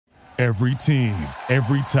Every team,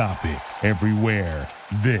 every topic, everywhere.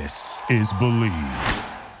 This is Believe.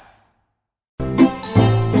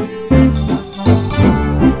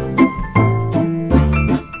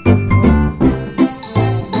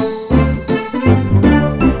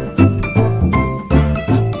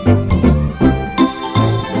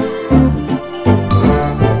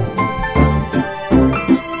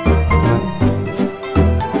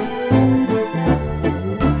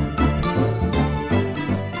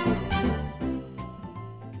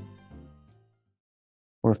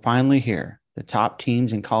 We're finally here. The top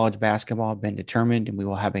teams in college basketball have been determined, and we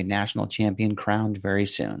will have a national champion crowned very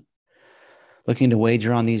soon. Looking to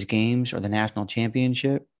wager on these games or the national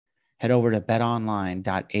championship? Head over to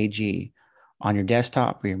betonline.ag on your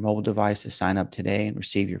desktop or your mobile device to sign up today and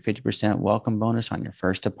receive your 50% welcome bonus on your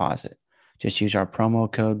first deposit. Just use our promo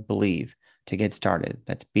code BELIEVE to get started.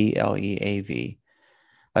 That's BLEAV.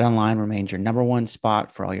 BetOnline remains your number one spot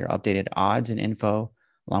for all your updated odds and info,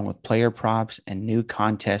 along with player props and new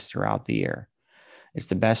contests throughout the year. It's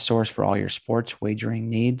the best source for all your sports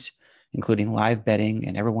wagering needs, including live betting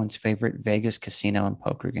and everyone's favorite Vegas casino and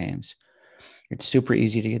poker games. It's super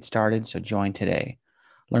easy to get started, so join today.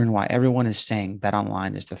 Learn why everyone is saying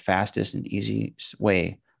BetOnline is the fastest and easiest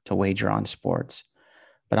way to wager on sports.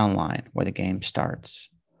 BetOnline, where the game starts.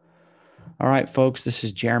 All right, folks, this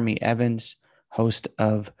is Jeremy Evans, host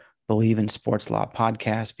of Believe in Sports Law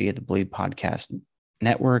podcast via the Believe Podcast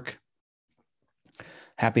Network.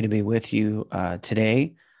 Happy to be with you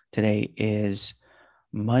today. Today is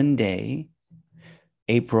Monday,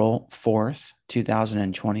 April 4th,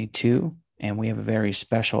 2022, and we have a very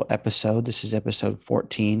special episode. This is episode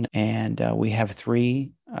 14, and we have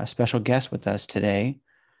three special guests with us today,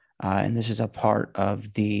 and this is a part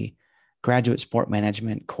of the graduate sport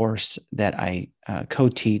management course that I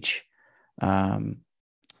co-teach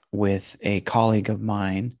with a colleague of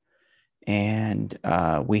mine. And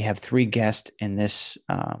we have three guests in this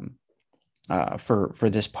for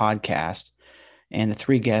this podcast. And the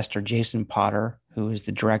three guests are Jason Potter, who is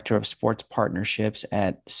the Director of Sports Partnerships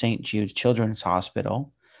at St. Jude Children's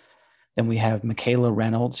Hospital. Then we have Michaela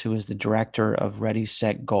Reynolds, who is the Director of Ready,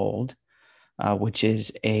 Set, Gold, which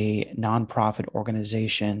is a nonprofit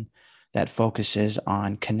organization that focuses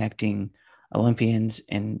on connecting Olympians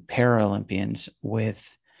and Paralympians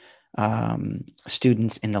with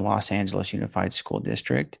students in the Los Angeles Unified School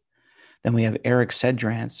District. Then we have Eric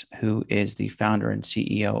Sedrans, who is the founder and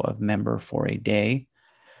CEO of Member for a Day,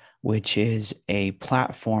 which is a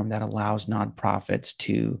platform that allows nonprofits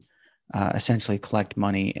to essentially collect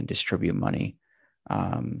money and distribute money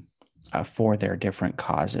for their different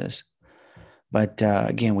causes. But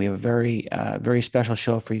again, we have a very special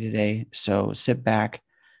show for you today. So sit back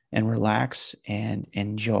and relax and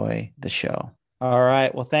enjoy the show. All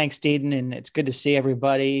right. Well, thanks, Deedon. And it's good to see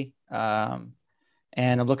everybody. And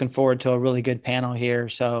I'm looking forward to a really good panel here.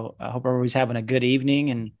 So I hope everybody's having a good evening,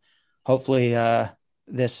 and hopefully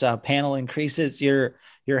this panel increases your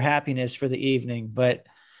happiness for the evening. But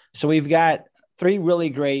so we've got three really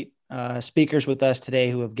great speakers with us today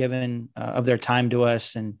who have given of their time to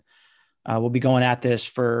us. And we'll be going at this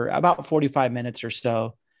for about 45 minutes or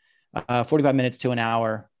so, 45 minutes to an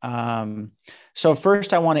hour. So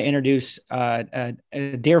first I want to introduce a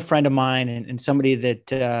dear friend of mine and somebody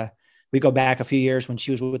that we go back a few years when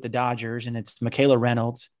she was with the Dodgers, and it's Michaela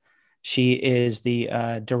Reynolds. She is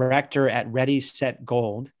the director at Ready, Set,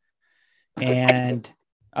 Gold, and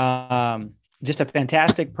just a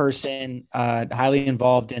fantastic person, highly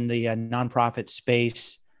involved in the nonprofit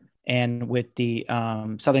space and with the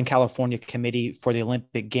Southern California Committee for the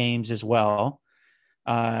Olympic Games as well.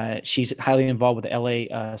 She's highly involved with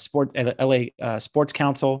the LA Sports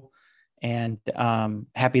Council, and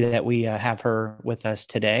happy that we have her with us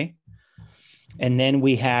today. And then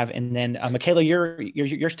Michaela,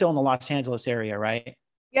 you're still in the Los Angeles area, right?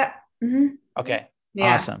 Yeah. Mm-hmm. Okay.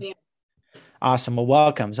 Yeah. Awesome. Yeah. Awesome. Well,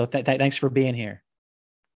 welcome. So thanks for being here.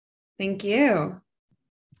 Thank you.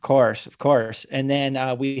 Of course. And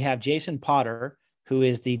then we have Jason Potter, who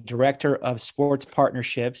is the Director of Sports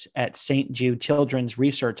Partnerships at St. Jude Children's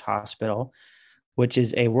Research Hospital, which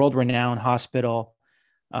is a world-renowned hospital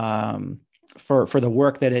for the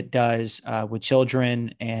work that it does with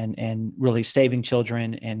children and really saving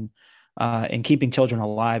children and keeping children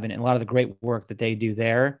alive, and a lot of the great work that they do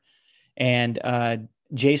there. And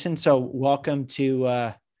Jason, so welcome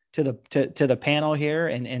to the panel here,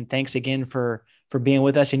 and thanks again for being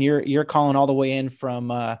with us. And you're calling all the way in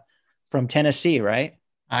from Tennessee, right?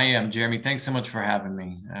 I am, Jeremy. Thanks so much for having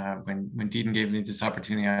me. When Deedon gave me this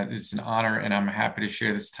opportunity, it's an honor, and I'm happy to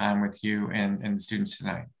share this time with you and the students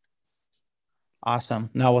tonight. Awesome.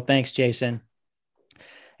 No, well, thanks, Jason.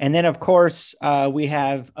 And then, of course, we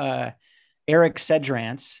have Eric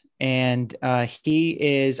Sedrans, and he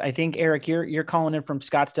is, I think, Eric, you're calling in from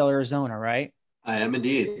Scottsdale, Arizona, right? I am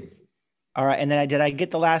indeed. All right. And then did I get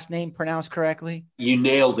the last name pronounced correctly? You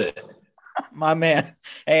nailed it. My man.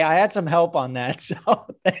 Hey, I had some help on that. So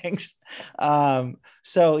thanks.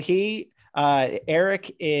 So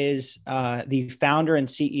Eric is the founder and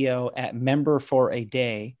CEO at Member for a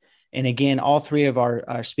Day. And again, all three of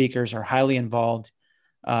our speakers are highly involved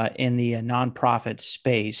in the nonprofit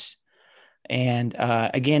space. And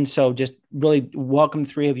again, so just really welcome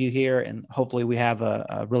three of you here, and hopefully we have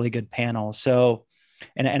a really good panel. So,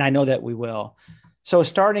 and I know that we will. So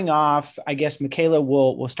starting off, I guess, Michaela,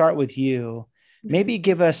 we'll start with you. Maybe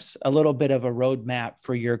give us a little bit of a roadmap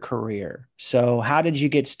for your career. So how did you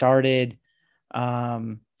get started?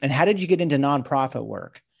 And how did you get into nonprofit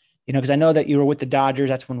work? Because I know that you were with the Dodgers.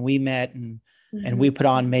 That's when we met, and we put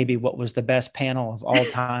on maybe what was the best panel of all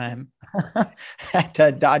time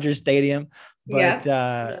at Dodger Stadium. But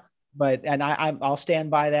I'll stand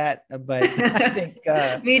by that. But I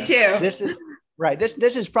think me too. This is right. This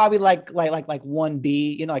is probably like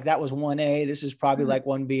 1B. Like that was 1A. This is probably like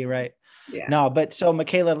 1B, right? Yeah. No, but so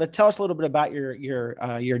Michaela, let's tell us a little bit about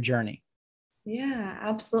your journey. Yeah,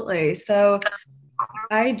 absolutely. So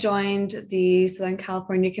I joined the Southern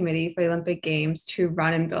California Committee for the Olympic Games to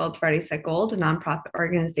run and build Ready, Set, Gold, a nonprofit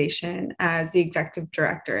organization, as the executive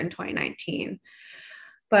director in 2019.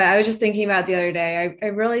 But I was just thinking about the other day, I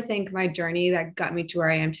really think my journey that got me to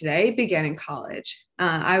where I am today began in college.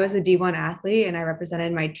 I was a D1 athlete, and I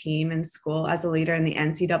represented my team in school as a leader in the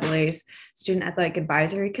NCAA's Student Athletic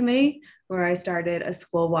Advisory Committee, where I started a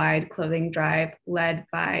school-wide clothing drive led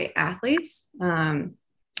by athletes.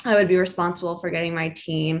 I would be responsible for getting my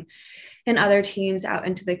team and other teams out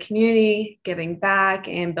into the community, giving back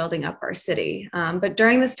and building up our city. But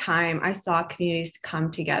during this time, I saw communities come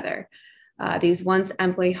together. These once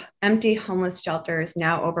empty homeless shelters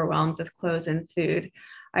now overwhelmed with clothes and food.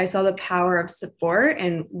 I saw the power of support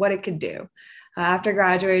and what it could do. After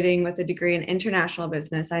graduating with a degree in international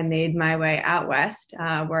business, I made my way out west,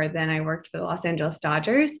 where then I worked for the Los Angeles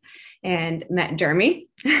Dodgers and met Jeremy,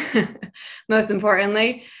 most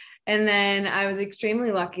importantly. And then I was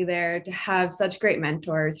extremely lucky there to have such great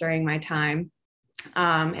mentors during my time.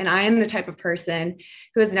 And I am the type of person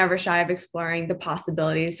who is never shy of exploring the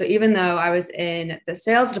possibilities. So even though I was in the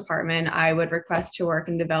sales department, I would request to work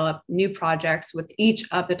and develop new projects with each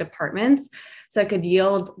of the departments so I could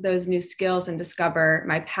yield those new skills and discover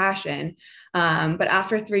my passion. But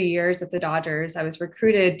after 3 years at the Dodgers, I was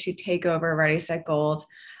recruited to take over Ready, Set, Gold.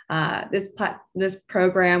 This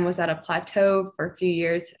program was at a plateau for a few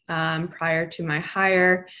years prior to my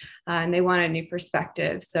hire, and they wanted a new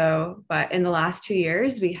perspective. But in the last 2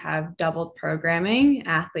 years, we have doubled programming,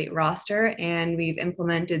 athlete roster, and we've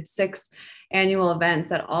implemented 6 annual events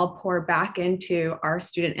that all pour back into our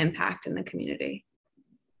student impact in the community.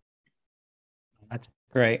 That's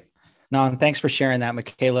great. No, and thanks for sharing that,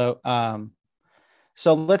 Michaela.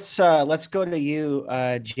 So let's go to you,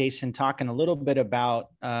 Jason, talking a little bit about,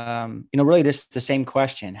 really just the same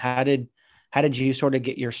question. How did you sort of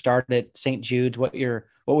get your start at St. Jude's? What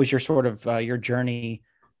was your sort of your journey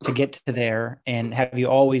to get to there? And have you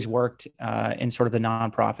always worked in sort of the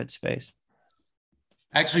nonprofit space?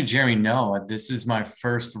 Actually, Jeremy, no, this is my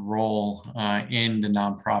first role in the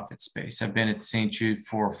nonprofit space. I've been at St. Jude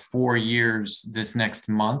for 4 years this next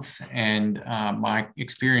month. And my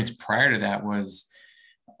experience prior to that was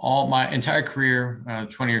all my entire career,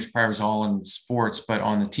 20 years prior, was all in sports, but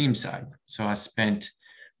on the team side. So I spent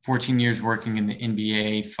 14 years working in the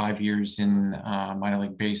NBA, 5 years in minor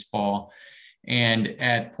league baseball. And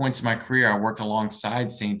at points in my career, I worked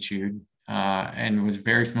alongside St. Jude and was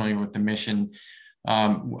very familiar with the mission.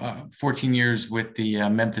 14 years with the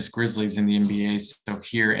Memphis Grizzlies in the NBA, so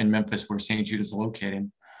here in Memphis where St. Jude is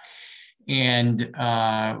located. And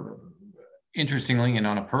interestingly, and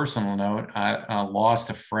on a personal note, I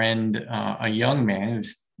lost a friend, a young man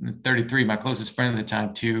who's 33, my closest friend at the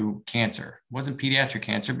time, to cancer. It wasn't pediatric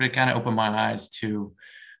cancer, but it kind of opened my eyes to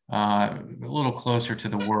a little closer to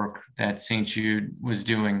the work that St. Jude was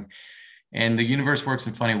doing. And the universe works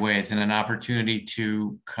in funny ways, and an opportunity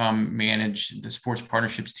to come manage the sports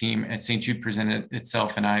partnerships team at St. Jude presented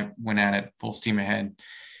itself, and I went at it full steam ahead.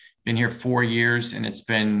 Been here 4 years, and it's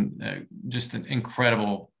been just an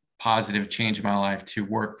incredible positive change in my life to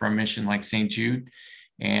work for a mission like St. Jude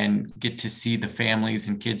and get to see the families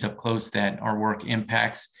and kids up close that our work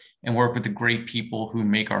impacts, and work with the great people who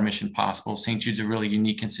make our mission possible. St. Jude's a really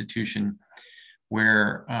unique institution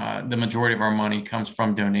where the majority of our money comes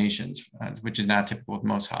from donations, which is not typical with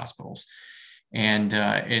most hospitals. And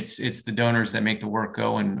it's the donors that make the work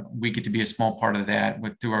go, and we get to be a small part of that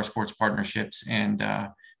through our sports partnerships. And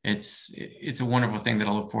it's a wonderful thing that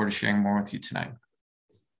I look forward to sharing more with you tonight.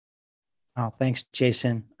 Oh, thanks,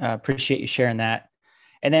 Jason. Appreciate you sharing that.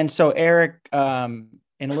 And then, so Eric,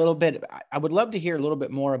 in a little bit, I would love to hear a little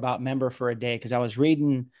bit more about Member for a Day, because I was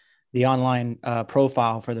reading the online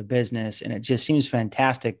profile for the business, and it just seems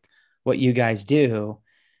fantastic what you guys do.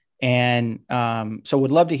 And so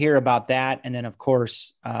would love to hear about that. And then, of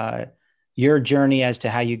course, your journey as to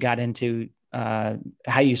how you got into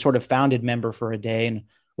how you sort of founded Member for a Day and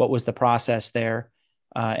what was the process there.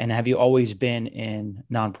 And have you always been in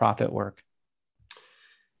nonprofit work?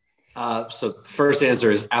 So first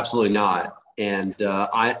answer is absolutely not. And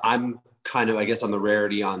I'm kind of, I guess, on the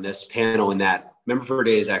rarity on this panel in that Member for a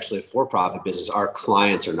Day is actually a for-profit business. Our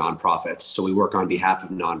clients are nonprofits. So we work on behalf of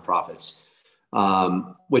nonprofits,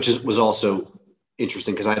 which was also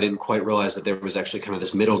interesting because I didn't quite realize that there was actually kind of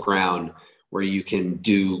this middle ground where you can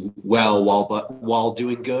do well while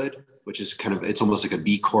doing good, which is kind of, it's almost like a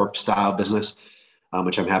B Corp style business,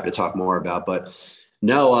 which I'm happy to talk more about. But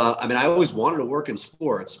no, I mean, I always wanted to work in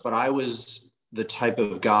sports, but I was the type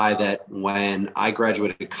of guy that when I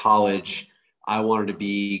graduated college, I wanted to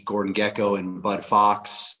be Gordon Gekko and Bud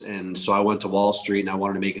Fox. And so I went to Wall Street and I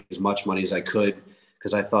wanted to make as much money as I could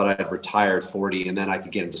because I thought I'd retire at 40 and then I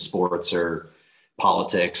could get into sports or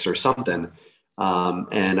politics or something.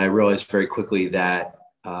 And I realized very quickly that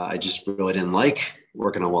I just really didn't like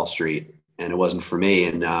working on Wall Street and it wasn't for me.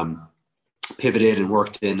 And pivoted and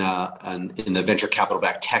worked in the venture capital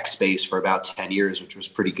backed tech space for about 10 years, which was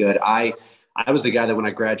pretty good. I was the guy that when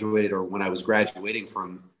I graduated or when I was graduating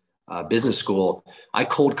from business school, I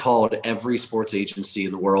cold called every sports agency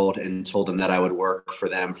in the world and told them that I would work for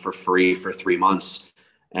them for free for 3 months.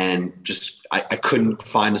 And just, I couldn't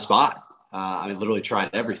find a spot. I literally tried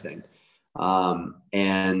everything.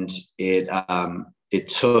 And it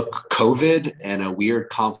took COVID and a weird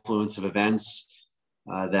confluence of events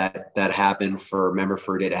that happened for Member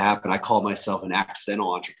for a Day to happen. I call myself an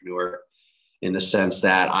accidental entrepreneur in the sense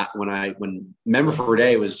that when Member for a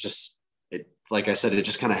Day was just, like I said, it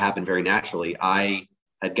just kind of happened very naturally. I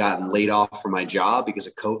had gotten laid off from my job because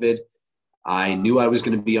of COVID. I knew I was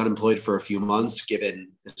going to be unemployed for a few months,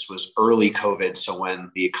 given this was early COVID. So when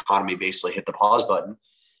the economy basically hit the pause button.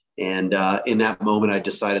 And in that moment, I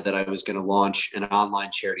decided that I was going to launch an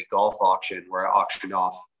online charity golf auction where I auctioned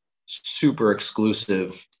off super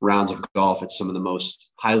exclusive rounds of golf at some of the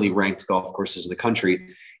most highly ranked golf courses in the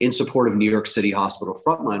country in support of New York City hospital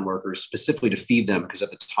frontline workers, specifically to feed them, because at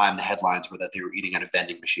the time the headlines were that they were eating out of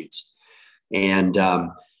vending machines. And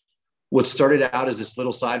what started out as this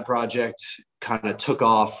little side project kind of took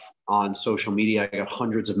off on social media. I got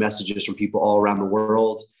hundreds of messages from people all around the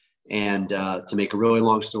world. And to make a really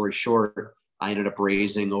long story short, I ended up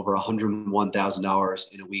raising over $101,000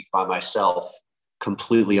 in a week by myself,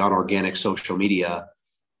 completely on organic social media.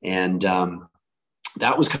 And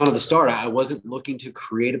that was kind of the start. I wasn't looking to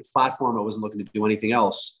create a platform. I wasn't looking to do anything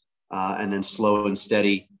else. And then slow and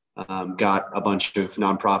steady, got a bunch of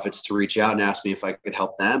nonprofits to reach out and ask me if I could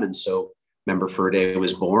help them. And so Member for a Day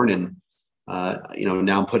was born. And,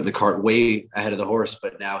 now I'm putting the cart way ahead of the horse,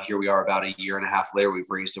 but now here we are about a year and a half later, we've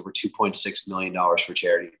raised over $2.6 million for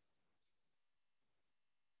charity.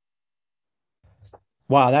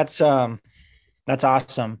 Wow. That's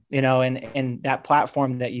awesome. And that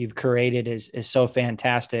platform that you've created is so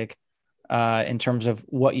fantastic in terms of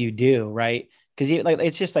what you do. Right. Cause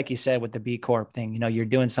it's just like you said, with the B Corp thing, you're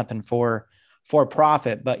doing something for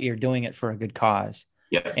profit, but you're doing it for a good cause.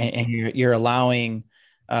 Yeah. And you're allowing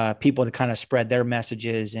people to kind of spread their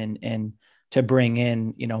messages and to bring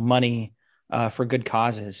in, money for good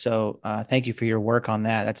causes. So thank you for your work on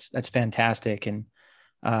that. That's fantastic. And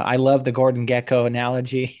I love the Gordon Gekko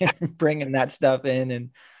analogy, bringing that stuff in, and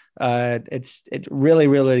it's really,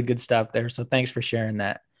 really good stuff there. So thanks for sharing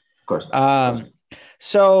that. Of course.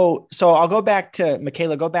 So I'll go back to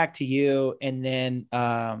Michaela, go back to you, and then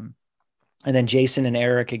Jason and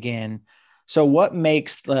Eric again. So what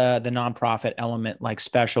makes the nonprofit element like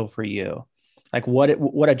special for you? Like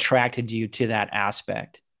what attracted you to that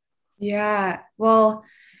aspect? Yeah, well,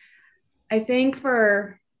 I think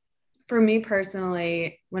for me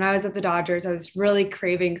personally, when I was at the Dodgers, I was really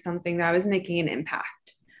craving something that I was making an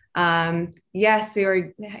impact. Yes, we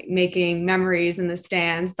were making memories in the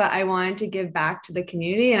stands, but I wanted to give back to the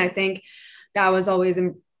community. And I think that was always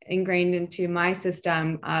ingrained into my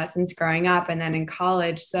system since growing up and then in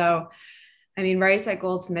college. So, I mean, Ready Set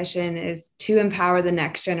Gold's mission is to empower the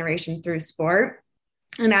next generation through sport.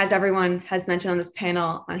 And as everyone has mentioned on this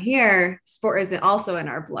panel on here, sport is also in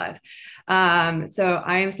our blood. So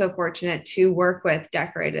I am so fortunate to work with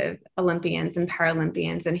decorative Olympians and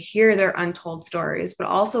Paralympians and hear their untold stories, but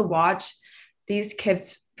also watch these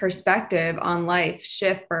kids' perspective on life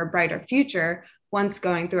shift for a brighter future once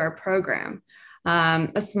going through our program.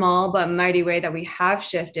 A small but mighty way that we have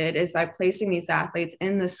shifted is by placing these athletes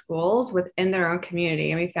in the schools within their own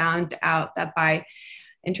community. And we found out that by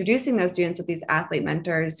introducing those students with these athlete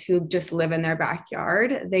mentors who just live in their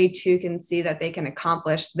backyard, they too can see that they can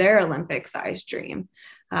accomplish their Olympic sized dream.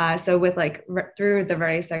 So with through the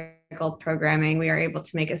Ready Cycle programming, we are able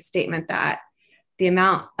to make a statement that the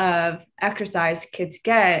amount of exercise kids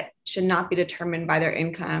get should not be determined by their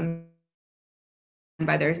income,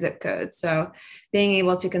 by their zip code. So being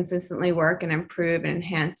able to consistently work and improve and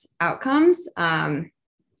enhance outcomes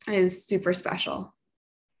is super special.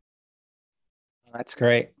 That's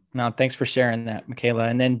great. No, thanks for sharing that, Michaela.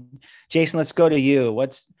 And then Jason, let's go to you.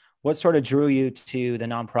 What sort of drew you to the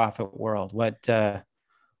nonprofit world?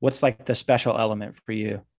 What's like the special element for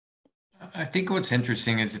you? I think what's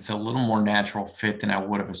interesting is it's a little more natural fit than I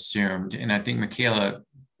would have assumed. And I think Michaela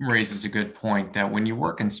raises a good point that when you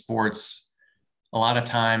work in sports, a lot of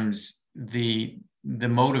times the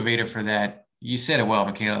motivator for that, you said it well,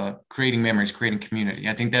 Michaela, creating memories, creating community.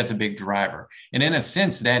 I think that's a big driver. And in a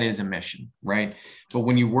sense, that is a mission, right? But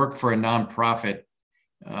when you work for a nonprofit,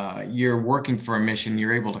 you're working for a mission,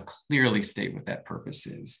 you're able to clearly state what that purpose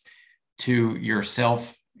is to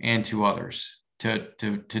yourself and to others, to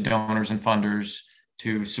donors and funders,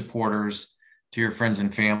 to supporters, to your friends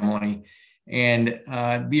and family. And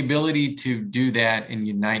the ability to do that and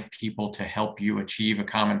unite people to help you achieve a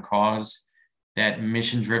common cause, that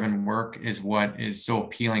mission-driven work is what is so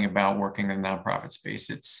appealing about working in the nonprofit space.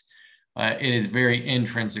 It is very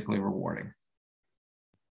intrinsically rewarding.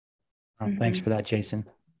 Thanks for that, Jason.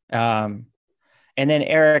 And then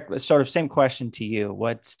Eric, sort of same question to you.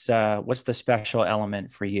 What's the special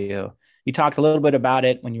element for you? You talked a little bit about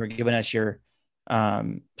it when you were giving us your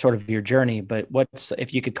sort of your journey, but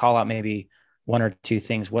if you could call out maybe one or two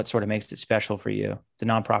things, what sort of makes it special for you, the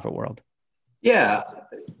nonprofit world? Yeah.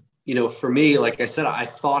 For me, like I said, I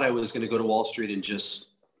thought I was going to go to Wall Street and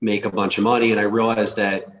just make a bunch of money. And I realized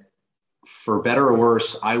that for better or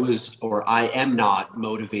worse, I am not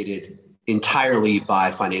motivated entirely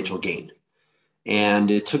by financial gain. And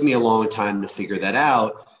it took me a long time to figure that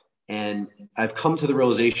out. And I've come to the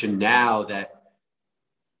realization now that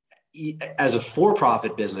as a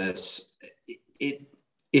for-profit business,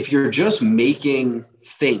 if you're just making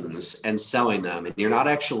things and selling them and you're not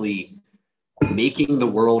actually making the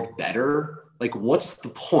world better, like what's the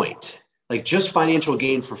point? Like just financial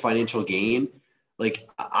gain for financial gain. Like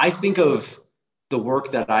I think of the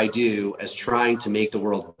work that I do as trying to make the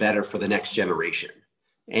world better for the next generation.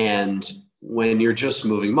 And when you're just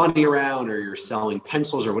moving money around or you're selling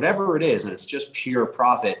pencils or whatever it is, and it's just pure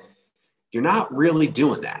profit, you're not really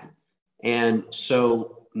doing that. And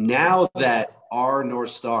so now that our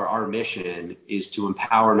North Star, our mission is to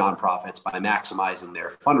empower nonprofits by maximizing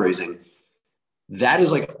their fundraising, that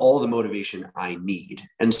is like all the motivation I need.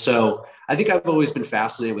 And so I think I've always been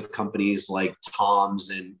fascinated with companies like Tom's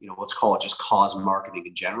and, let's call it just cause marketing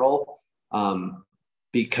in general.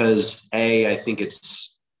 Because I think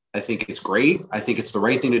it's great. I think it's the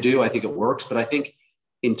right thing to do. I think it works. But I think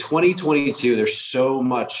in 2022, there's so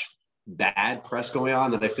much bad press going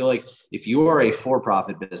on that I feel like if you are a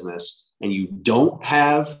for-profit business and you don't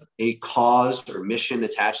have a cause or mission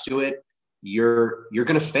attached to it, you're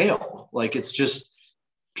going to fail. Like it's just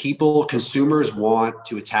consumers want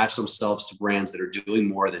to attach themselves to brands that are doing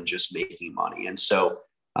more than just making money. And so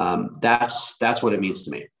that's what it means to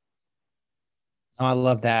me. Oh, I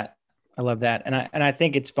love that. And I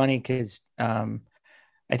think it's funny because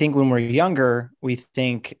I think when we're younger, we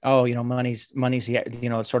think, money's,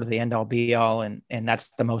 sort of the end all be all. And that's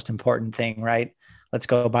the most important thing, right? Let's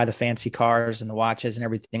go buy the fancy cars and the watches and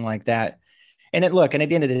everything like that. And at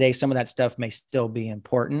the end of the day, some of that stuff may still be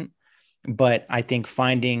important, but I think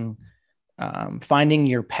finding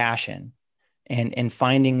your passion and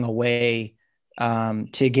finding a way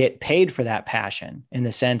to get paid for that passion, in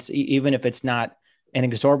the sense, even if it's not an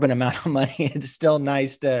exorbitant amount of money, it's still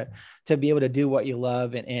nice to be able to do what you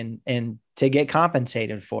love and to get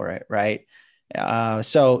compensated for it. Right.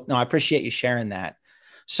 So no, I appreciate you sharing that.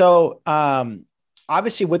 So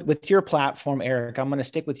obviously with your platform, Eric, I'm going to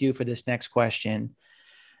stick with you for this next question.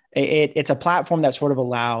 It's a platform that sort of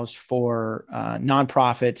allows for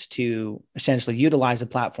nonprofits to essentially utilize the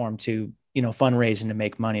platform to, fundraise and to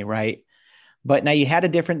make money. Right. But now you had a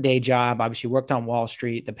different day job, obviously worked on Wall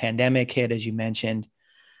Street, the pandemic hit, as you mentioned.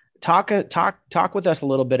 talk with us a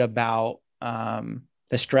little bit about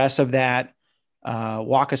the stress of that.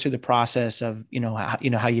 Walk us through the process of, how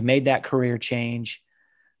you made that career change.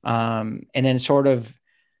 And then sort of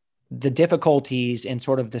the difficulties and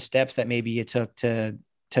sort of the steps that maybe you took to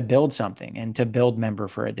build something and to build Member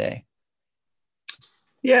for a Day.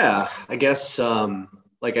 Yeah, I guess,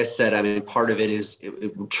 like I said, I mean, part of it is,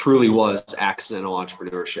 it truly was accidental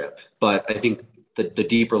entrepreneurship, but I think the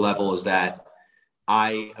deeper level is that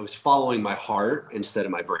I was following my heart instead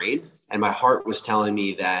of my brain. And my heart was telling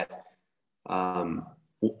me that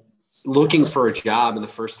looking for a job in the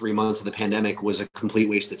first 3 months of the pandemic was a complete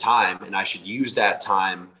waste of time. And I should use that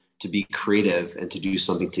time to be creative and to do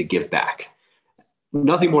something to give back.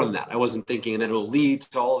 Nothing more than that. I wasn't thinking, and then it'll lead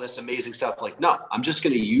to all this amazing stuff. Like, no, I'm just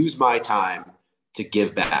going to use my time to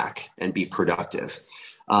give back and be productive.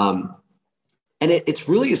 And it's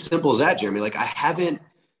really as simple as that, Jeremy. Like,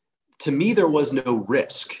 to me, there was no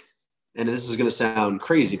risk. And this is going to sound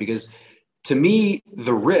crazy, because to me,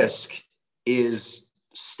 the risk is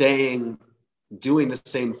doing the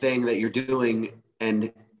same thing that you're doing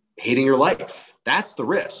and hating your life. That's the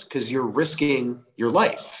risk, because you're risking your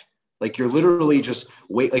life. Like, you're literally just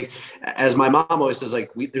like, as my mom always says, like,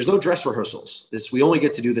 there's no dress rehearsals. We only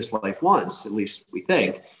get to do this life once, at least we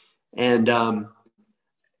think. And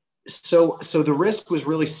so the risk was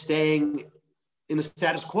really staying in the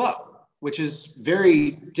status quo, which is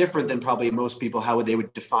very different than probably most people, how they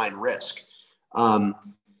would define risk.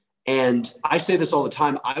 And I say this all the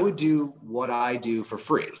time, I would do what I do for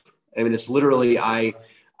free. I mean, it's literally,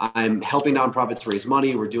 I'm helping nonprofits raise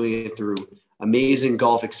money. We're doing it through amazing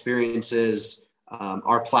golf experiences.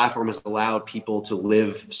 Our platform has allowed people to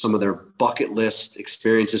live some of their bucket list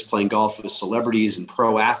experiences playing golf with celebrities and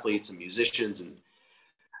pro athletes and musicians. And,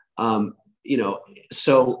 and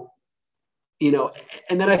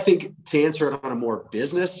then I think, to answer it on a more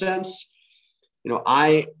business sense,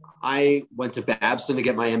 I went to Babson to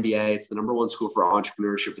get my MBA. It's the #1 school for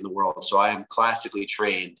entrepreneurship in the world. So I am classically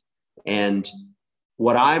trained. And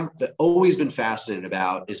what I've always been fascinated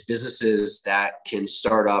about is businesses that can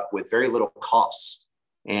start up with very little costs.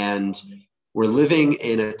 And we're living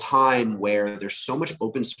in a time where there's so much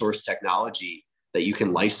open source technology that you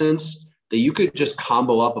can license, that you could just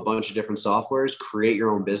combo up a bunch of different softwares, create your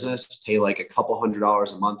own business, pay like a couple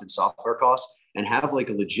 $100s a month in software costs, and have like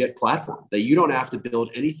a legit platform that you don't have to build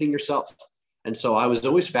anything yourself. And so I was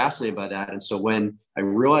always fascinated by that. And so when I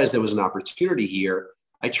realized there was an opportunity here,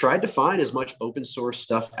 I tried to find as much open source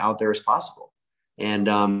stuff out there as possible.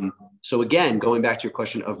 And so again, going back to your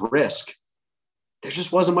question of risk, there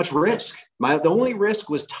just wasn't much risk. The only risk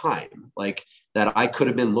was time, like that I could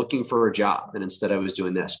have been looking for a job, and instead I was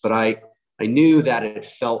doing this. But I knew that it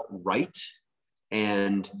felt right,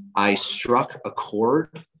 and I struck a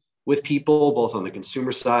chord with people, both on the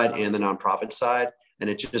consumer side and the nonprofit side. And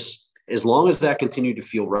it just, as long as that continued to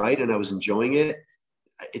feel right and I was enjoying it,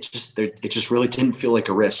 it just really didn't feel like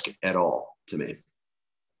a risk at all to me.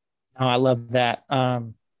 Oh, I love that.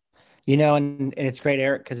 And it's great,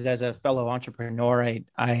 Eric, because as a fellow entrepreneur,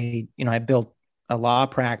 I built a law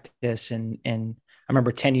practice, and I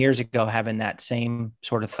remember 10 years ago having that same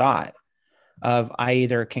sort of thought of, I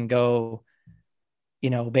either can go,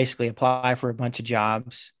 basically apply for a bunch of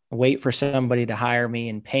jobs, wait for somebody to hire me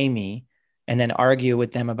and pay me, and then argue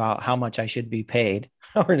with them about how much I should be paid,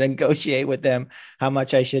 or negotiate with them how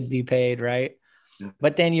much I should be paid. Right. Yeah.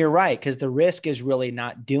 But then you're right, because the risk is really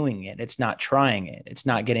not doing it. It's not trying it. It's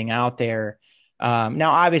not getting out there.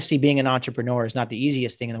 Now, obviously, being an entrepreneur is not the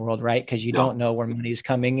easiest thing in the world, right? Because you don't know where money's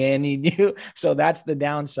coming in. So that's the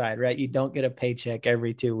downside, right? You don't get a paycheck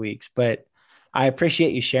every 2 weeks, but I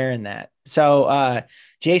appreciate you sharing that. So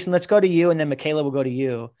Jason, let's go to you, and then Michaela will go to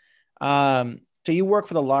you. So you work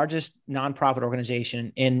for the largest nonprofit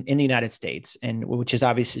organization in the United States, and which is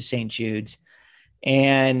obviously St. Jude's.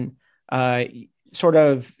 And sort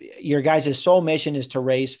of your guys' sole mission is to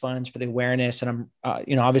raise funds for the awareness. And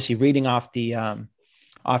I'm, obviously reading off the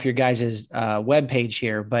off your guys' webpage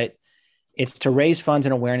here, but it's to raise funds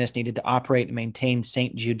and awareness needed to operate and maintain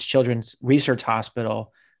St. Jude's Children's Research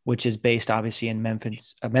Hospital, which is based obviously in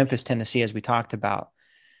Memphis, Tennessee, as we talked about.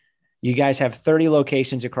 You guys have 30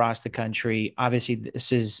 locations across the country. Obviously,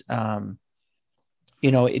 this is, a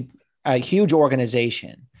huge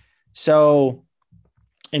organization. So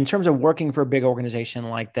in terms of working for a big organization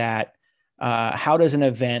like that, how does an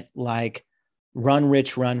event like Run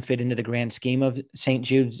Rich Run fit into the grand scheme of St.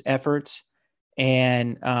 Jude's efforts?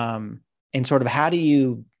 And sort of how do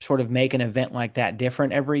you sort of make an event like that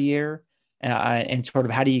different every year? And sort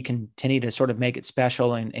of how do you continue to sort of make it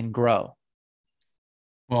special and grow?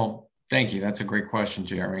 Well, Thank you. That's a great question,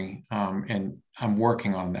 Jeremy. And I'm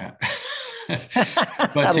working on that.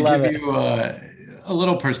 But to give you a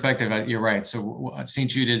little perspective, you're right. So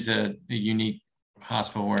St. Jude is a unique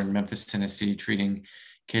hospital. We're in Memphis, Tennessee, treating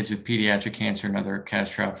kids with pediatric cancer and other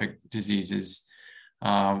catastrophic diseases.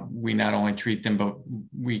 We not only treat them, but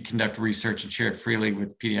we conduct research and share it freely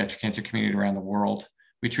with pediatric cancer community around the world.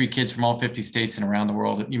 We treat kids from all 50 states and around the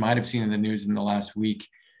world. You might have seen in the news in the last week,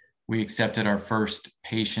 we accepted our first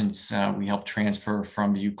patients. We helped transfer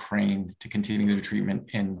from the Ukraine to continue their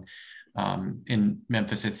treatment in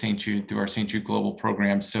Memphis at St. Jude through our St. Jude Global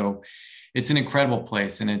program. So it's an incredible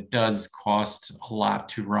place, and it does cost a lot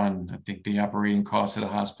to run. I think the operating cost of the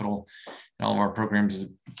hospital and all of our programs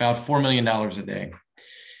is about $4 million a day.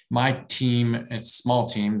 My team, it's a small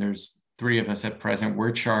team. There's 3 of us at present.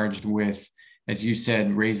 We're charged with, as you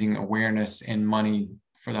said, raising awareness and money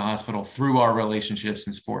for the hospital through our relationships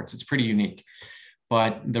in sports. It's pretty unique.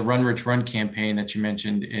 But the Run Rich Run campaign that you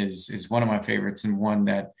mentioned is one of my favorites, and one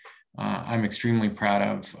that I'm extremely proud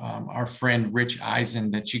of. Our friend Rich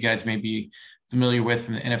Eisen, that you guys may be familiar with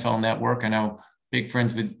from the NFL Network. I know big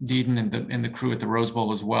friends with Deedon and the crew at the Rose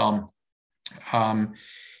Bowl as well.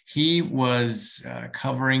 He was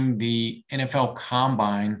covering the NFL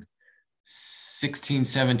Combine 16,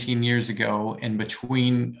 17 years ago, and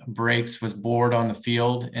between breaks was bored on the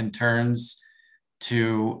field and turns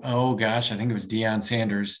to, oh gosh, I think it was Deion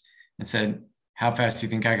Sanders, and said, "How fast do you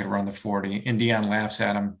think I could run the 40?" And Deion laughs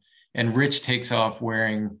at him. And Rich takes off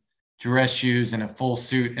wearing dress shoes and a full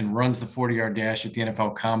suit and runs the 40-yard dash at the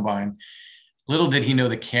NFL Combine. Little did he know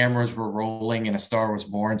the cameras were rolling and a star was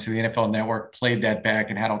born. So the NFL Network played that back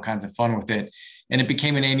and had all kinds of fun with it. And it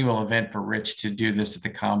became an annual event for Rich to do this at the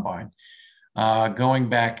Combine. Going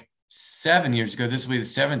back 7 years ago, this will be the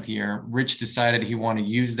 7th year, Rich decided he wanted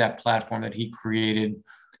to use that platform that he created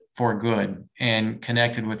for good, and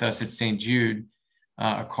connected with us at St. Jude,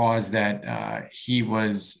 a cause that he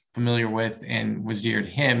was familiar with and was dear to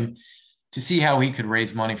him, to see how he could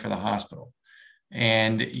raise money for the hospital.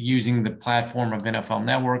 And using the platform of NFL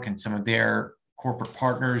Network and some of their corporate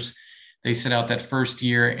partners, they set out that first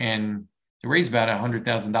year and they raised about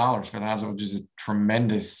 $100,000 for the hospital, which is a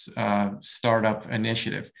tremendous startup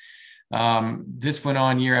initiative. This went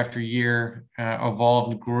on year after year,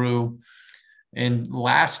 evolved, grew. And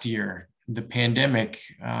last year, the pandemic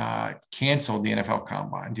canceled the NFL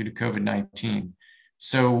Combine due to COVID-19.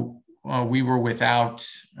 So we were without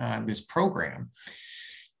this program.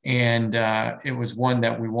 And it was one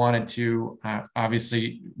that we wanted to,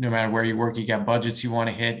 obviously, no matter where you work, you got budgets you want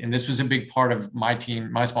to hit. And this was a big part of my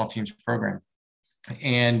team, my small team's program.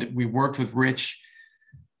 And we worked with Rich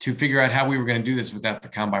to figure out how we were going to do this without the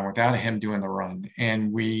Combine, without him doing the run.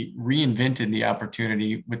 And we reinvented the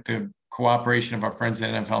opportunity with the cooperation of our friends at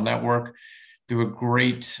NFL Network, through a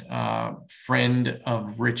great friend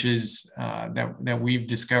of Rich's that we've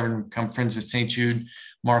discovered and become friends with St. Jude,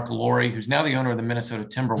 Mark Laurie, who's now the owner of the Minnesota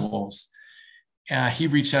Timberwolves. He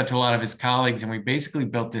reached out to a lot of his colleagues, and we basically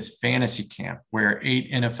built this fantasy camp where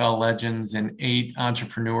 8 NFL legends and 8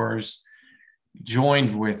 entrepreneurs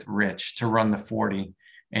joined with Rich to run the 40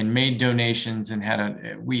 and made donations,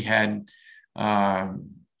 and we had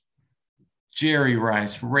Jerry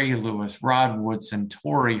Rice, Ray Lewis, Rod Woodson,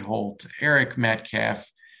 Torrey Holt, Eric Metcalf,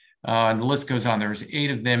 and the list goes on. There was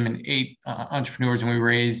 8 of them and 8 entrepreneurs, and we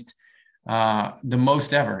raised the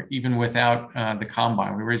most ever, even without the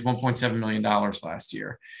Combine. We raised $1.7 million last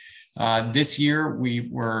year. This year, we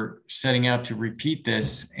were setting out to repeat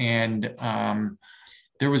this, and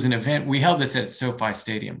there was an event. We held this at SoFi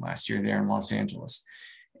Stadium last year there in Los Angeles.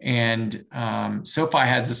 And SoFi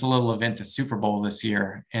had this little event, the Super Bowl this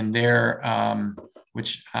year, and there,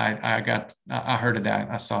 which I heard of that,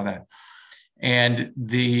 I saw that, and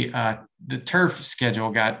the turf schedule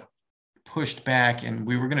got pushed back, and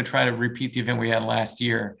we were going to try to repeat the event we had last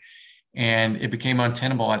year, and it became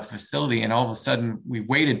untenable at the facility. And all of a sudden, we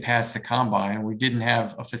waited past the Combine, we didn't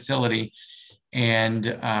have a facility, and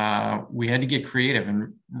we had to get creative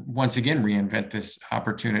and once again reinvent this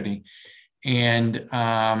opportunity. And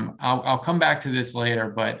I'll come back to this later,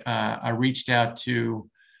 but I reached out to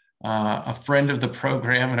a friend of the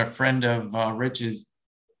program and a friend of Rich's,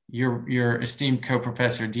 your esteemed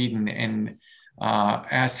co-professor Deedon, and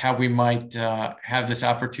asked how we might have this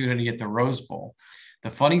opportunity at the Rose Bowl. The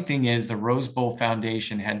funny thing is, the Rose Bowl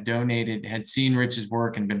Foundation had seen Rich's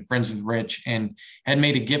work and been friends with Rich, and had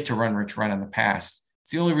made a gift to Run Rich Run in the past. It's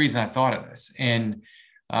the only reason I thought of this. And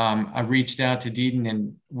I reached out to Deedon,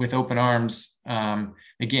 and with open arms,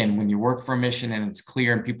 again, when you work for a mission and it's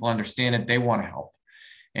clear and people understand it, they want to help.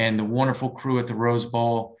 And the wonderful crew at the Rose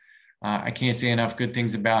Bowl I can't say enough good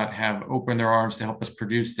things about, have opened their arms to help us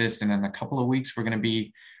produce this. And in a couple of weeks, we're going to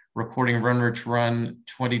be recording Run Rich Run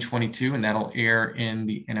 2022, and that'll air in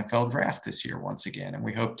the NFL draft this year once again. And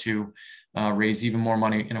we hope to raise even more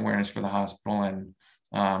money and awareness for the hospital. And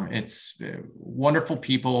it's wonderful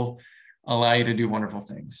people allow you to do wonderful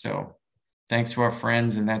things. So thanks to our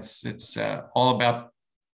friends. And it's all about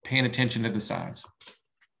paying attention to the signs.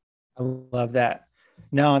 I love that.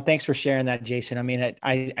 No, and thanks for sharing that, Jason. I mean,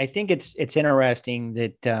 I think it's interesting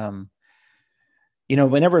that,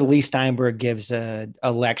 whenever Lee Steinberg gives a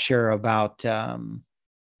lecture about,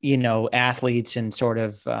 athletes and sort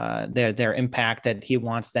of their impact that he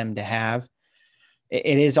wants them to have,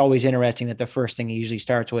 it is always interesting that the first thing he usually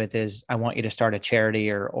starts with is, I want you to start a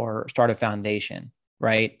charity or start a foundation,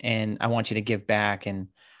 right? And I want you to give back. And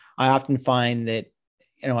I often find that,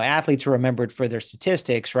 athletes are remembered for their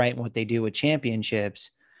statistics, right? And what they do with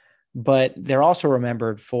championships, but they're also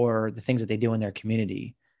remembered for the things that they do in their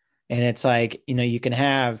community. And it's like, you can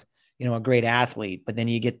have, a great athlete, but then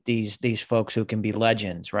you get these folks who can be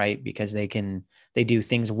legends, right? Because they do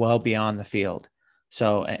things well beyond the field.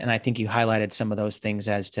 So, and I think you highlighted some of those things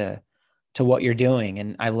as to what you're doing.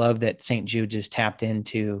 And I love that St. Jude's has tapped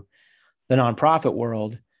into the nonprofit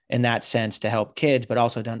world in that sense to help kids, but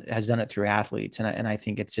also has done it through athletes. And I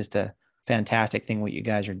think it's just a fantastic thing what you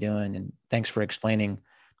guys are doing. And thanks for explaining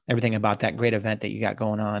everything about that great event that you got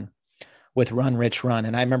going on with Run Rich Run.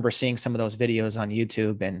 And I remember seeing some of those videos on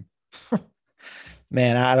YouTube, and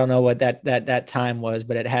man, I don't know what that time was,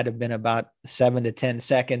 but it had to have been about 7 to 10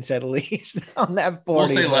 seconds at least on that 40. We'll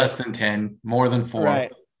say less than 10, more than 4.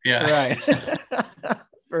 Right. Yeah. Right.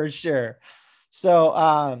 For sure. So,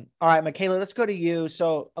 all right, Michaela, let's go to you.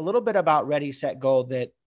 So a little bit about Ready, Set, Gold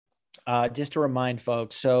that just to remind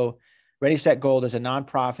folks. So Ready, Set, Gold is a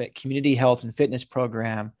nonprofit community health and fitness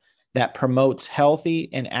program that promotes healthy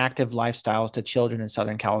and active lifestyles to children in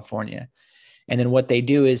Southern California. And then what they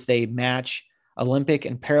do is they match Olympic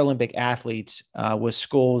and Paralympic athletes with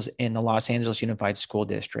schools in the Los Angeles Unified School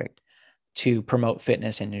District to promote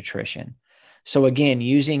fitness and nutrition. So again,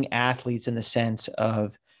 using athletes in the sense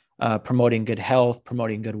of promoting good health,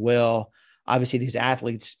 promoting goodwill. Obviously, these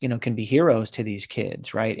athletes, can be heroes to these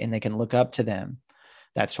kids, right? And they can look up to them,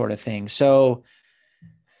 that sort of thing. So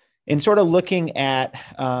in sort of looking at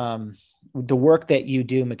the work that you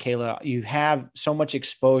do, Michaela, you have so much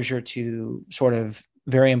exposure to sort of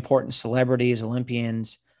very important celebrities,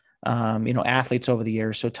 Olympians, athletes over the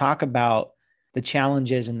years. So talk about the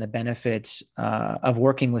challenges and the benefits of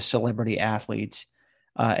working with celebrity athletes,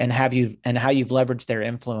 and how you've leveraged their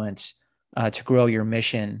influence to grow your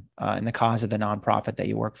mission and the cause of the nonprofit that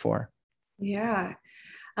you work for. Yeah.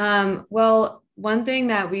 Well, one thing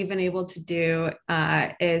that we've been able to do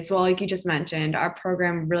is, well, like you just mentioned, our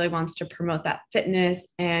program really wants to promote that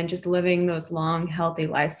fitness and just living those long, healthy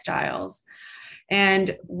lifestyles.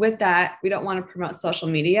 And with that, we don't want to promote social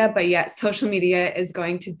media, but yet social media is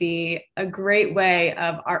going to be a great way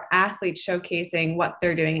of our athletes showcasing what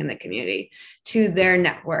they're doing in the community to their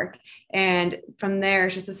network. And from there,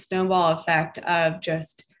 it's just a snowball effect of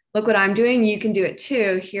just, look what I'm doing, you can do it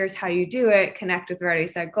too. Here's how you do it. Connect with Ready,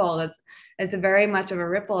 Set, Gold. It's a very much of a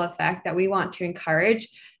ripple effect that we want to encourage.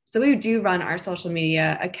 So we do run our social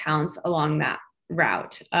media accounts along that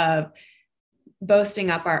route of boasting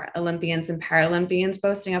up our Olympians and Paralympians,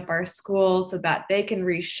 boasting up our schools so that they can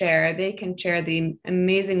reshare, they can share the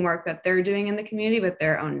amazing work that they're doing in the community with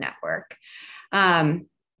their own network.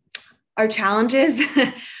 Our challenges,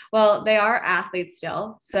 well, they are athletes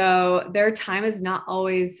still, so their time is not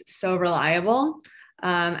always so reliable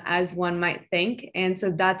as one might think. And so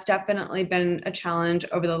that's definitely been a challenge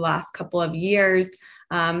over the last couple of years,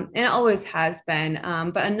 and it always has been.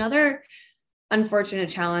 But another unfortunate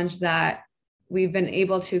challenge that we've been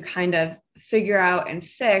able to kind of figure out and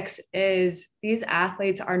fix is these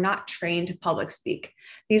athletes are not trained to public speak.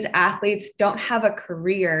 These athletes don't have a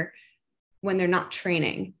career when they're not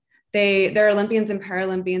training. They're Olympians and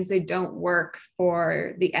Paralympians. They don't work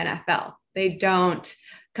for the NFL. They don't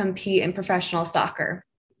compete in professional soccer.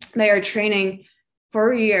 They are training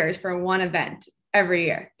for years for one event every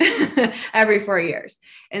year, every 4 years.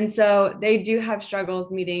 And so they do have struggles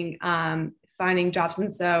meeting, finding jobs.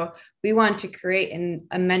 And so we want to create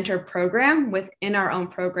a mentor program within our own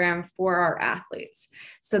program for our athletes.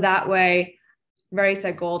 So that way, Ready,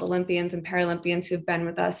 Set, Gold Olympians and Paralympians who've been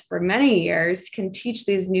with us for many years can teach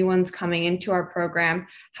these new ones coming into our program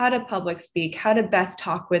how to public speak, how to best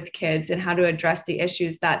talk with kids, and how to address the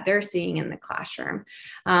issues that they're seeing in the classroom.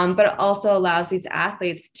 But it also allows these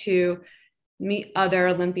athletes to meet other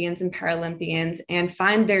Olympians and Paralympians and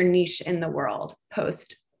find their niche in the world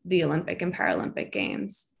post the Olympic and Paralympic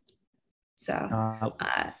Games. So,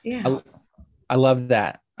 yeah, I love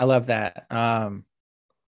that. I love that.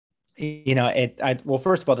 Well,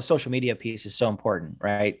 first of all, the social media piece is so important,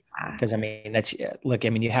 right? Because I mean,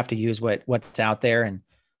 you have to use what's out there, and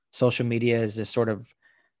social media is this sort of,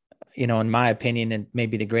 in my opinion, and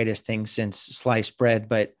maybe the greatest thing since sliced bread,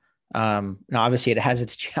 but now obviously it has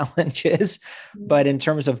its challenges, but in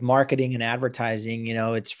terms of marketing and advertising,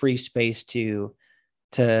 it's free space to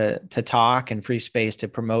talk and free space to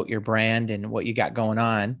promote your brand and what you got going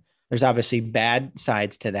on. There's obviously bad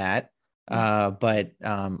sides to that. But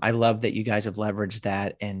I love that you guys have leveraged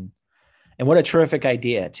that, and what a terrific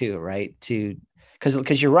idea too, right?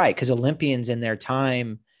 Because you're right. Because Olympians in their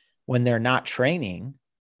time when they're not training,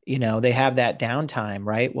 they have that downtime,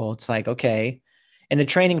 right? Well, it's like, okay. And the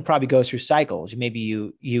training probably goes through cycles. Maybe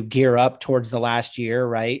you gear up towards the last year,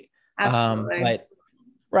 right? Absolutely.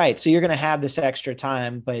 Right. So you're going to have this extra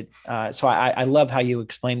time, but so I love how you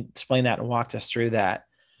explain that and walked us through that.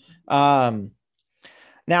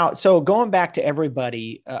 Now, so going back to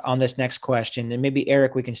everybody on this next question, and maybe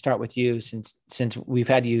Eric, we can start with you since we've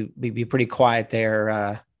had you be pretty quiet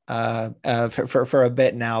there for a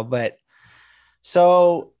bit now. But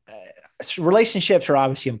so relationships are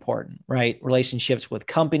obviously important, right? Relationships with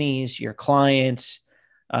companies, your clients,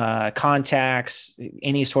 contacts,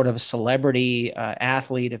 any sort of celebrity,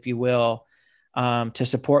 athlete, if you will, to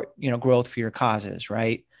support, growth for your causes,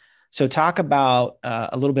 right? So talk about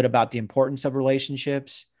a little bit about the importance of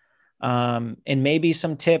relationships, and maybe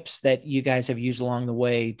some tips that you guys have used along the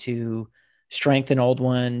way to strengthen old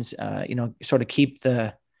ones, sort of keep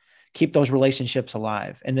those relationships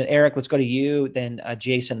alive. And then Eric, let's go to you, then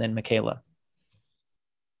Jason, then Michaela.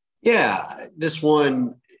 Yeah, this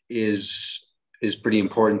one is pretty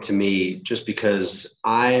important to me just because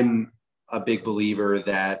I'm a big believer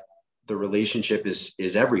that the relationship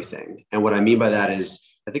is everything. And what I mean by that is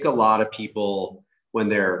I think a lot of people, when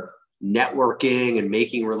they're networking and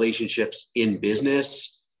making relationships in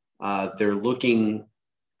business, they're looking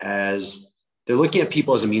at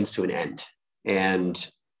people as a means to an end.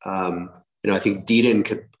 And, I think Deedon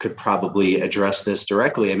could probably address this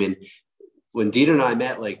directly. I mean, when Deedon and I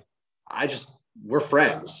met, we're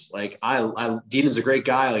friends. Deedon's a great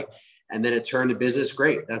guy. And then it turned to business.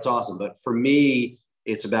 Great. That's awesome. But for me,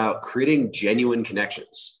 it's about creating genuine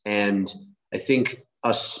connections. And I think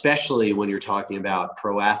especially when you're talking about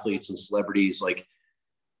pro athletes and celebrities,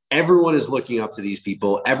 everyone is looking up to these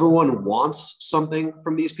people. Everyone wants something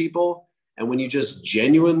from these people. And when you just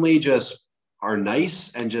genuinely just are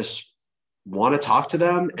nice and just want to talk to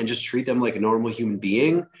them and just treat them like a normal human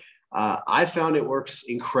being, I found it works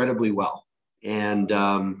incredibly well. And,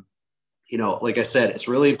 like I said, it's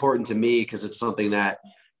really important to me because it's something that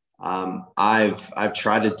I've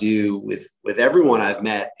tried to do with everyone I've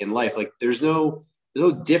met in life. There's no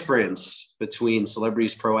difference between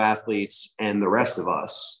celebrities, pro athletes, and the rest of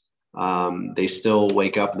us. They still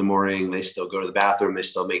wake up in the morning. They still go to the bathroom. They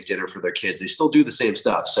still make dinner for their kids. They still do the same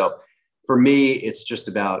stuff. So for me, it's just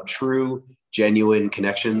about true, genuine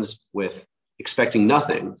connections with expecting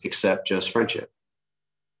nothing except just friendship.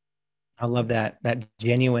 I love that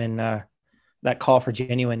genuine, that call for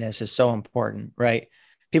genuineness is so important, right?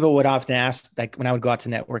 People would often ask, when I would go out to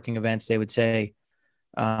networking events, they would say,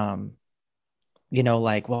 well,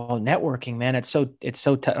 networking, man, it's so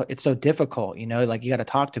difficult, you got to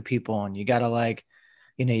talk to people and you got to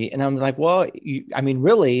and I'm like, well,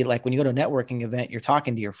 really, when you go to a networking event, you're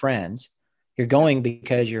talking to your friends, you're going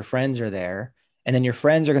because your friends are there, and then your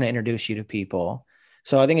friends are going to introduce you to people.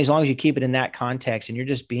 So I think as long as you keep it in that context and you're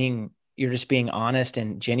just being honest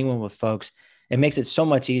and genuine with folks, it makes it so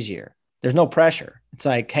much easier. There's no pressure. It's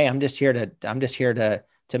like, hey, I'm just here to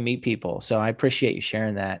meet people. So I appreciate you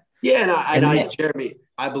sharing that. Yeah. And Jeremy,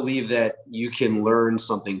 I believe that you can learn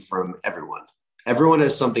something from everyone. Everyone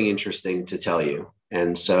has something interesting to tell you.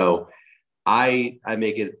 And so I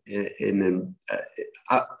make it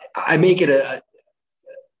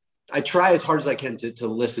I try as hard as I can to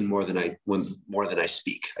listen more than I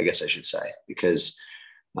speak, I guess I should say, because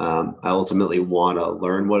I ultimately want to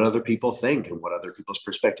learn what other people think and what other people's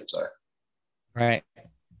perspectives are. Right.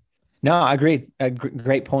 No, I agree.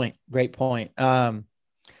 Great point.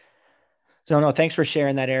 So no, thanks for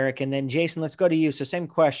sharing that, Eric. And then Jason, let's go to you. So same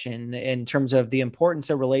question in terms of the importance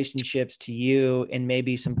of relationships to you and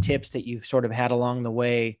maybe some tips that you've sort of had along the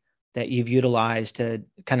way that you've utilized to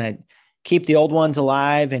kind of keep the old ones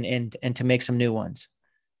alive and to make some new ones.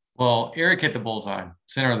 Well, Eric hit the bullseye,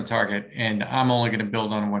 center of the target, and I'm only going to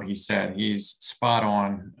build on what he said. He's spot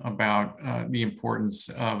on about the importance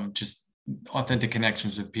of just authentic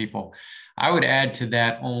connections with people. I would add to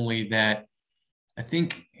that only that I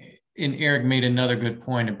think and Eric made another good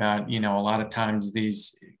point about, a lot of times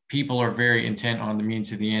these people are very intent on the means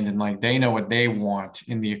to the end, and like they know what they want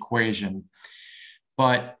in the equation.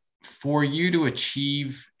 But for you to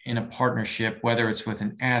achieve in a partnership, whether it's with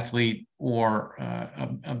an athlete or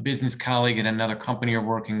a business colleague at another company you're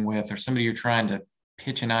working with, or somebody you're trying to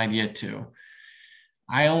pitch an idea to,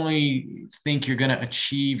 I only think you're going to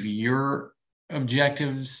achieve your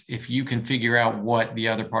objectives if you can figure out what the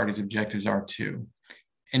other party's objectives are too,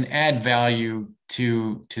 and add value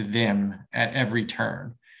to them at every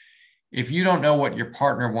turn. If you don't know what your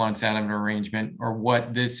partner wants out of an arrangement, or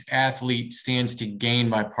what this athlete stands to gain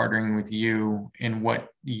by partnering with you and what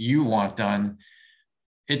you want done,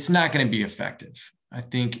 it's not going to be effective. I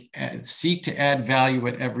think seek to add value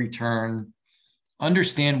at every turn,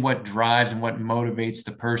 understand what drives and what motivates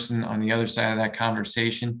the person on the other side of that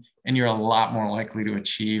conversation, and you're a lot more likely to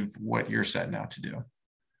achieve what you're setting out to do.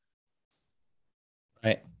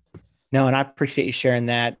 Right. No, and I appreciate you sharing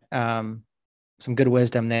that. Some good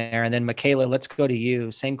wisdom there. And then Michaela, let's go to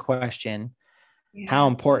you. Same question. Yeah. How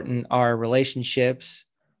important are relationships,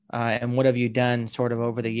 and what have you done sort of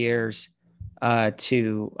over the years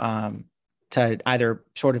to either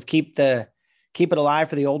sort of keep it alive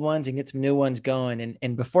for the old ones and get some new ones going?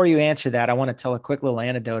 And before you answer that, I want to tell a quick little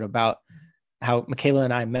anecdote about how Michaela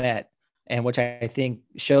and I met, and which I think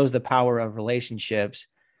shows the power of relationships.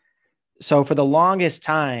 So for the longest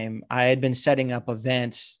time, I had been setting up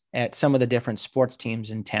events at some of the different sports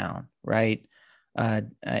teams in town, right?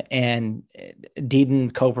 And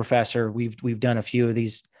Deedon, co-professor, we've done a few of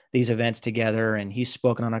these events together, and he's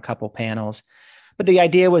spoken on a couple panels. But the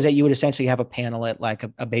idea was that you would essentially have a panel at like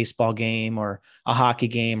a baseball game or a hockey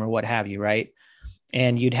game or what have you, right?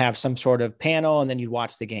 And you'd have some sort of panel, and then you'd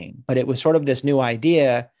watch the game. But it was sort of this new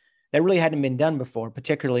idea that really hadn't been done before,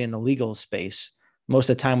 particularly in the legal space. Most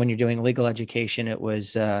of the time when you're doing legal education, it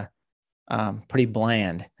was pretty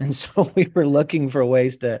bland. And so we were looking for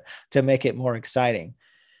ways to make it more exciting.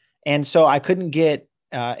 And so I couldn't get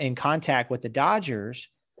in contact with the Dodgers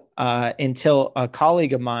until a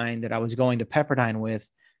colleague of mine that I was going to Pepperdine with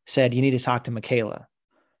said, you need to talk to Michaela.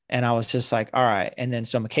 And I was just like, all right. And then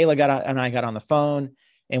so Michaela and I got on the phone,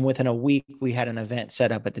 and within a week we had an event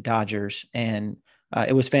set up at the Dodgers, and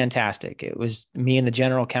it was fantastic. It was me and the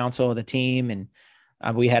general counsel of the team, and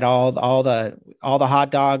we had all the hot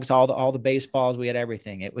dogs, all the baseballs. We had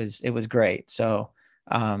everything. It was great. So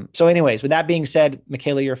anyways, with that being said,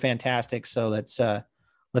 Michaela, you're fantastic. So let's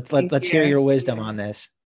hear your wisdom on this.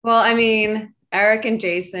 Well, I mean, Eric and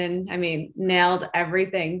Jason, nailed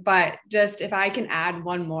everything, but just if I can add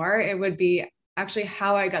one more, it would be actually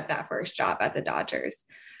how I got that first job at the Dodgers.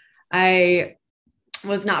 I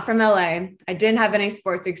was not from LA. I didn't have any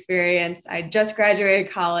sports experience. I just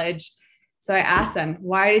graduated college. So I asked them,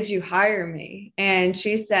 why did you hire me? And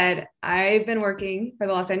she said, I've been working for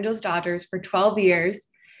the Los Angeles Dodgers for 12 years.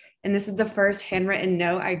 And this is the first handwritten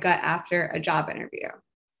note I got after a job interview.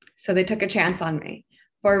 So they took a chance on me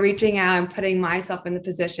for reaching out and putting myself in the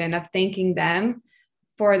position of thanking them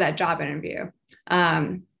for that job interview.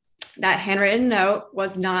 That handwritten note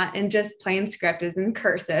was not in just plain script, it was in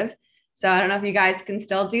cursive. So I don't know if you guys can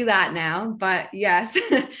still do that now, but yes,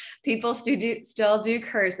 people still do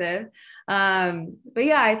cursive. But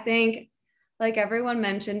yeah, I think like everyone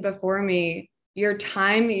mentioned before me, your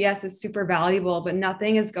time, yes, is super valuable, but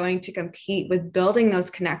nothing is going to compete with building those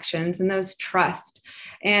connections and those trust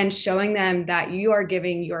and showing them that you are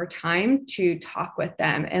giving your time to talk with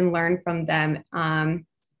them and learn from them,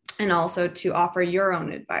 and also to offer your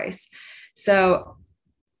own advice. So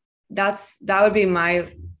that would be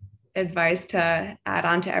my advice to add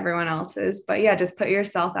on to everyone else's. But yeah, just put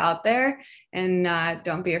yourself out there, and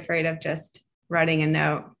don't be afraid of just writing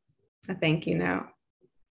a thank you note.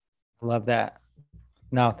 Love that.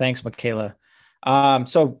 No, thanks, Michaela.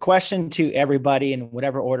 So question to everybody in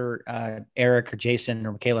whatever order, Eric or Jason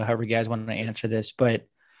or Michaela, however you guys want to answer this, but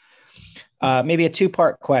maybe a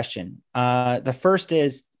two-part question. The first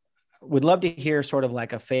is, would love to hear sort of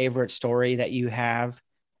like a favorite story that you have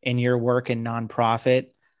in your work in nonprofit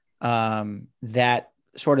that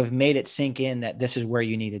sort of made it sink in that this is where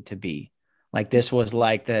you needed to be. Like this was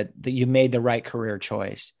like that you made the right career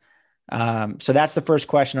choice. So that's the first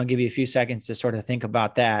question. I'll give you a few seconds to sort of think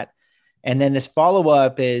about that. And then this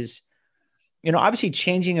follow-up is, obviously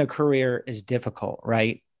changing a career is difficult,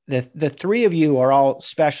 right? The three of you are all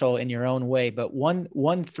special in your own way, but one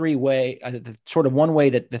way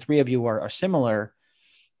that the three of you are similar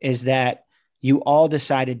is that you all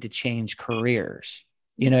decided to change careers.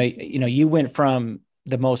 You went from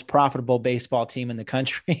the most profitable baseball team in the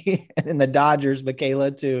country and the Dodgers,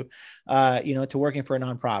 Michaela, to working for a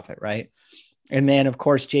nonprofit, right? And then, of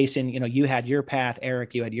course, Jason, you had your path.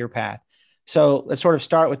 Eric, you had your path. So let's sort of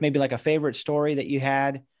start with maybe like a favorite story that you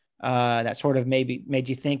had that sort of maybe made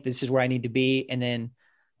you think this is where I need to be. And then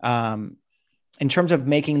in terms of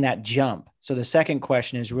making that jump. So the second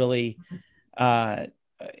question is really,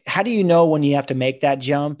 how do you know when you have to make that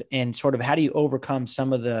jump, and sort of how do you overcome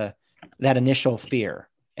some of that initial fear?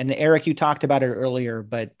 And Eric, you talked about it earlier,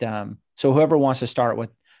 but so whoever wants to start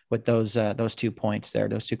with those 2 points there,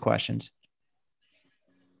 those two questions.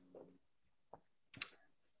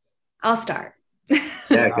 I'll start.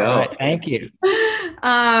 Yeah, go. All right, thank you.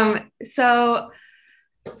 So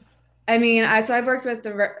I've worked with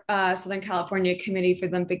the Southern California Committee for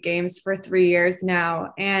the Olympic Games for 3 years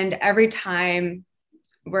now. And every time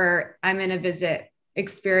I'm in a visit,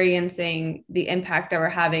 experiencing the impact that we're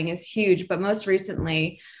having is huge. But most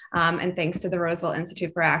recently, and thanks to the Roosevelt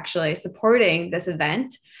Institute for actually supporting this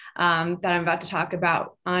event that I'm about to talk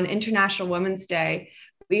about, on International Women's Day,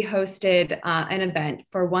 we hosted an event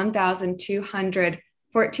for 1,200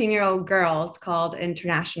 14-year-old girls called it's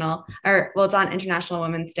on International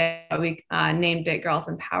Women's Day, but we named it Girls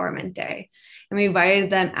Empowerment Day. And we invited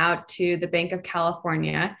them out to the Banc of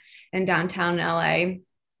California in downtown LA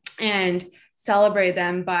and celebrate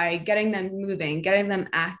them by getting them moving, getting them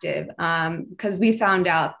active. Because we found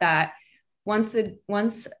out that once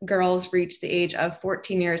girls reach the age of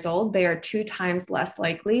 14 years old, they are 2 times less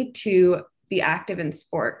likely to be active in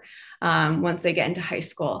sport once they get into high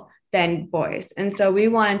school than boys. And so we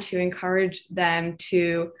wanted to encourage them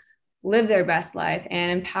to live their best life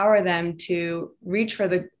and empower them to reach for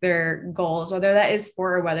their goals, whether that is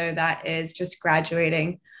sport or whether that is just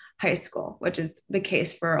graduating high school, which is the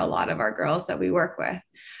case for a lot of our girls that we work with.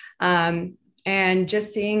 And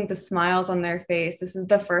just seeing the smiles on their face. This is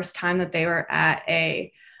the first time that they were at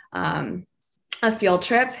a field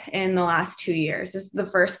trip in the last 2 years. This is the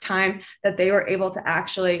first time that they were able to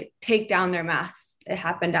actually take down their masks. It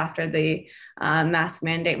happened after the mask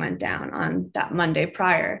mandate went down on that Monday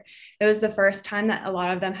prior. It was the first time that a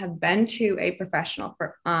lot of them have been to a professional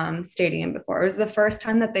stadium before. It was the first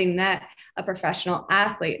time that they met a professional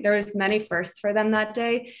athlete. There was many firsts for them that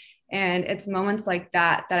day. And it's moments like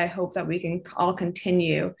that I hope that we can all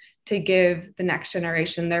continue to give the next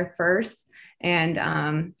generation their firsts,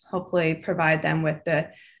 and hopefully provide them with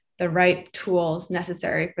the right tools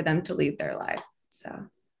necessary for them to lead their life. So.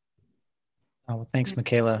 Oh, well, thanks,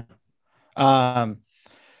 Michaela. And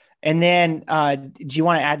then do you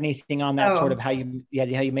want to add anything on that sort of how you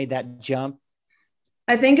made that jump?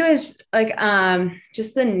 I think it was like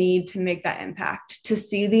just the need to make that impact, to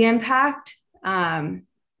see the impact.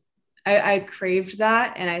 I craved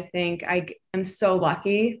that. And I think I am so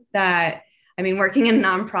lucky that, working in a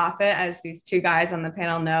nonprofit, as these 2 guys on the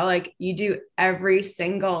panel know, like you do every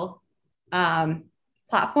single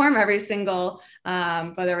platform, every single,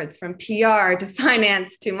 whether it's from PR to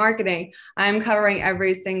finance to marketing, I'm covering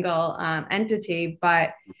every single entity,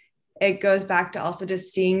 but it goes back to also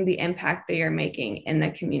just seeing the impact that you're making in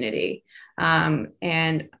the community,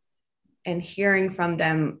 and hearing from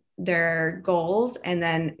them their goals, and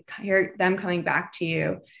then hear them coming back to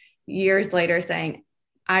you years later saying,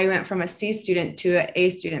 I went from a C student to an A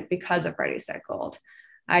student because of Ready, Set, Gold.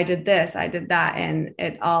 I did this, I did that. And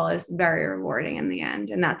it all is very rewarding in the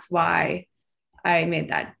end. And that's why I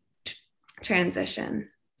made that transition.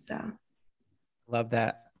 So. Love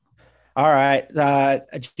that. All right.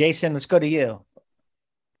 Jason, let's go to you.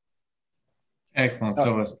 Excellent.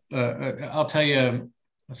 So I'll tell you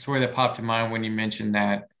a story that popped in mind when you mentioned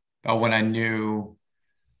that, about when I knew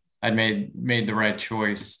I'd made the right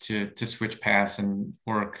choice to switch paths and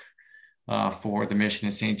work for the mission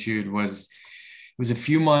at St. Jude. It was a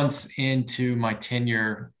few months into my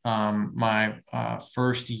tenure, my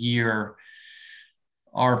first year.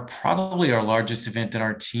 Probably our largest event that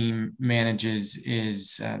our team manages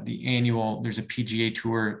is there's a PGA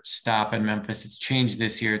Tour stop in Memphis. It's changed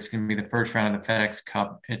this year. It's going to be the first round of the FedEx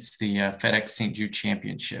Cup. It's the FedEx St. Jude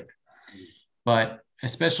Championship. But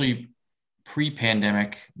especially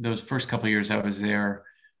pre-pandemic, those first couple of years I was there,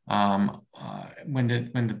 when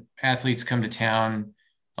the athletes come to town,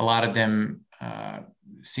 a lot of them,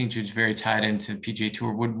 St. Jude's very tied into the PGA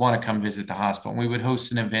Tour, would want to come visit the hospital. And we would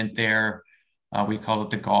host an event there. We call it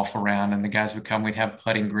the golf around, and the guys would come. We'd have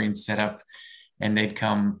putting greens set up, and they'd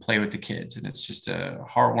come play with the kids. And it's just a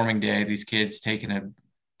heartwarming day. These kids taking a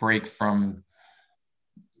break from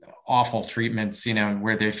awful treatments,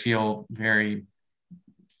 where they feel very,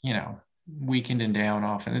 weakened and down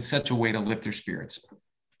often. It's such a way to lift their spirits.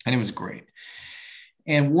 And it was great.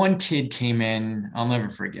 And one kid came in, I'll never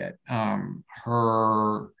forget.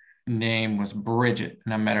 Her name was Bridget,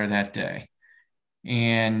 and I met her that day.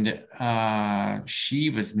 And she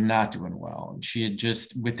was not doing well. She had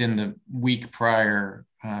just within the week prior,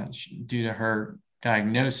 due to her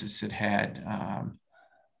diagnosis, had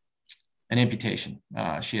an amputation.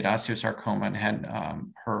 She had osteosarcoma and had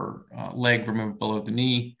her leg removed below the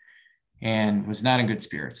knee, and was not in good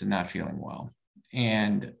spirits and not feeling well.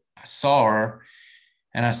 And I saw her,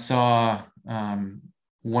 and I saw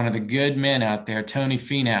one of the good men out there, Tony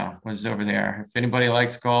Finau, was over there. If anybody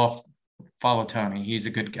likes golf, follow Tony. He's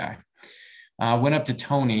a good guy. I went up to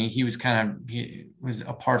Tony. He was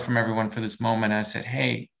apart from everyone for this moment. I said,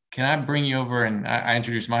 "Hey, can I bring you over?" And I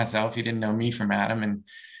introduced myself. He didn't know me from Adam, and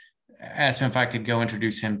asked him if I could go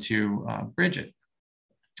introduce him to Bridget.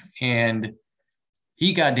 And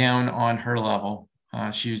he got down on her level.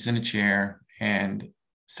 She was in a chair, and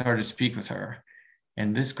started to speak with her.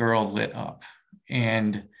 And this girl lit up.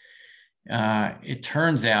 And it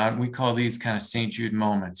turns out, we call these kind of St. Jude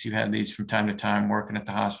moments. You have these from time to time working at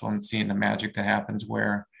the hospital and seeing the magic that happens,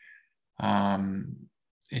 where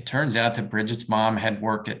it turns out that Bridget's mom had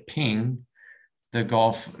worked at Ping, the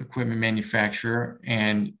golf equipment manufacturer,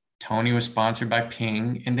 and Tony was sponsored by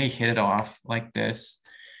Ping, and they hit it off like this.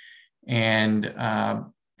 And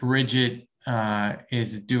Bridget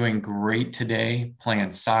is doing great today,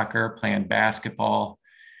 playing soccer, playing basketball,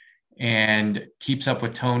 and keeps up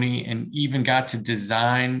with Tony, and even got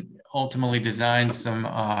to ultimately design some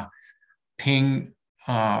Ping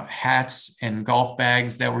hats and golf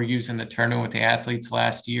bags that were used in the tournament with the athletes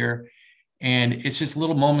last year. And it's just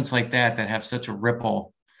little moments like that that have such a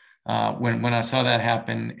ripple. When I saw that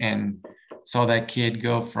happen and saw that kid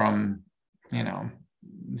go from,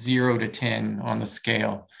 0 to 10 on the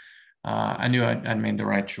scale, I knew I'd made the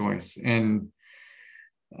right choice. And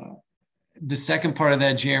the second part of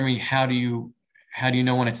that, Jeremy, how do you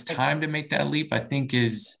know when it's time to make that leap? I think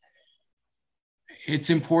it's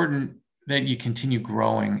important that you continue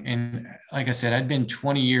growing. And like I said, I'd been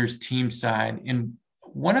 20 years team side. And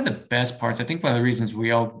one of the best parts, I think one of the reasons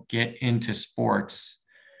we all get into sports,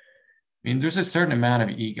 there's a certain amount of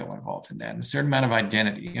ego involved in that, and a certain amount of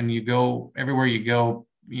identity. And you go everywhere you go,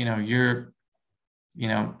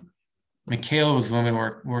 Michaela was the woman who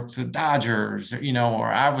works with the Dodgers, or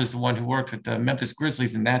I was the one who worked with the Memphis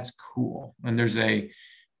Grizzlies, and that's cool. And there's a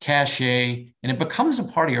cachet, and it becomes a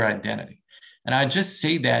part of your identity. And I just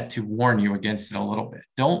say that to warn you against it a little bit.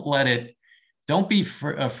 Don't be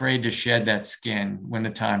afraid to shed that skin when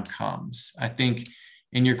the time comes. I think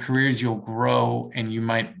in your careers, you'll grow, and you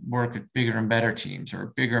might work with bigger and better teams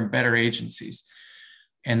or bigger and better agencies.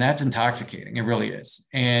 And that's intoxicating. It really is.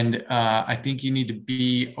 And I think you need to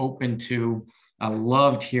be open to, I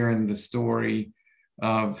loved hearing the story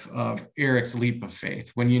of Eric's leap of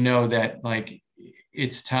faith, when you know that like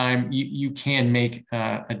it's time, you can make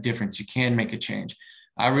a difference. You can make a change.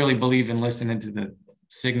 I really believe in listening to the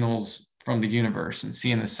signals from the universe and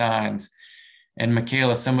seeing the signs. And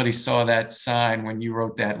Michaela, somebody saw that sign when you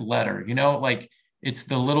wrote that letter, like it's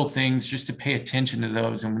the little things, just to pay attention to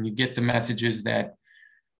those. And when you get the messages that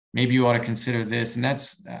maybe you ought to consider this. And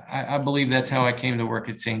I believe that's how I came to work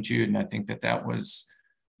at St. Jude. And I think that was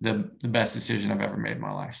the best decision I've ever made in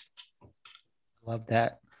my life. Love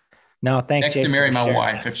that. No, thanks. Next to marry my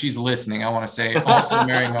wife. If she's listening, I want to say also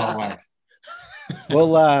marry my wife.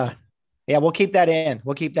 We'll keep that in.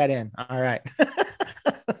 All right.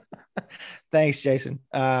 Thanks, Jason.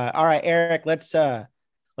 All right, Eric, let's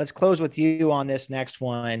close with you on this next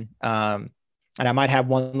one. And I might have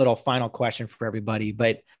one little final question for everybody,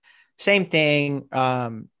 but same thing.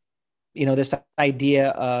 This idea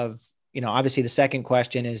of, obviously the second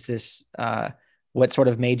question is this, what sort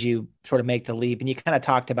of made you sort of make the leap? And you kind of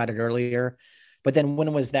talked about it earlier, but then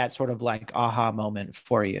when was that sort of like aha moment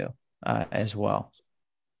for you as well?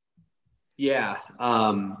 Yeah.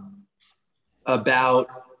 About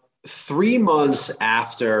 3 months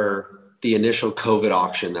after the initial COVID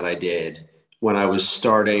auction that I did, when I was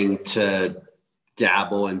starting to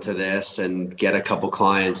dabble into this and get a couple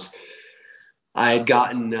clients,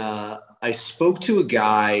 I spoke to a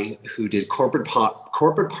guy who did corporate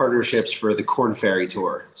partnerships for the Korn Ferry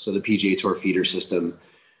Tour, so the PGA Tour feeder system,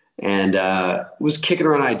 and was kicking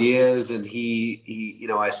around ideas. And he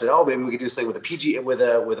I said, oh, maybe we could do something with a PGA with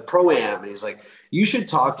a Pro-Am. And he's like, you should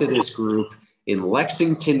talk to this group in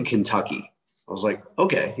Lexington, Kentucky. I was like,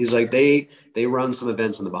 okay. He's like, they run some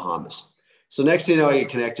events in the Bahamas. So next thing you know, I get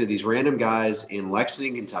connected to these random guys in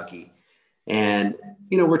Lexington, Kentucky. And,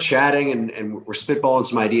 we're chatting and we're spitballing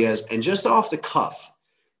some ideas. And just off the cuff,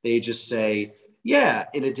 they just say, yeah,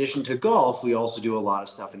 in addition to golf, we also do a lot of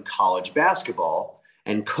stuff in college basketball.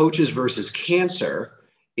 And Coaches versus Cancer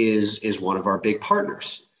is one of our big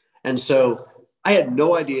partners. And so I had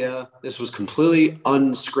no idea this was completely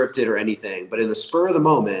unscripted or anything, but in the spur of the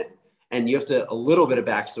moment, and you have to, a little bit of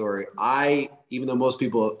backstory. Even though most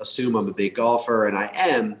people assume I'm a big golfer, and I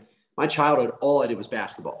am, my childhood, all I did was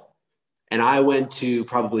basketball. And I went to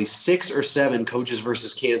probably 6 or 7 Coaches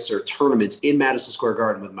versus Cancer tournaments in Madison Square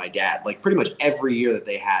Garden with my dad, like pretty much every year that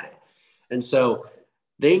they had it. And so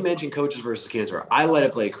they mentioned Coaches versus Cancer. I let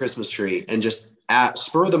it play a Christmas tree, and just at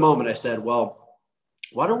spur of the moment, I said, well,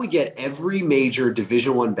 why don't we get every major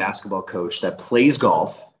Division I basketball coach that plays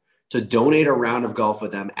golf to donate a round of golf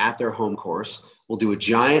with them at their home course? We'll do a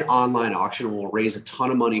giant online auction, and we'll raise a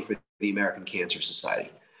ton of money for the American Cancer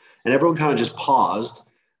Society. And everyone kind of just paused,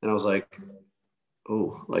 and I was like,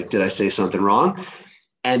 oh, like, did I say something wrong?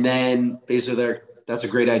 And then basically that's a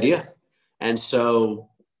great idea. And so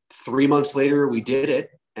 3 months later, we did it,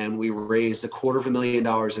 and we raised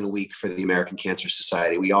 $250,000 in a week for the American Cancer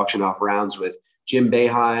Society. We auctioned off rounds with Jim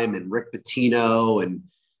Boeheim and Rick Pitino and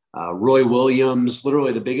Roy Williams,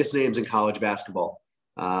 literally the biggest names in college basketball.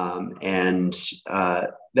 That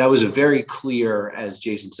was a very clear, as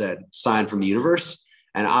Jason said, sign from the universe.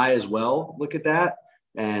 And I as well look at that.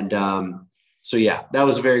 And so, yeah, that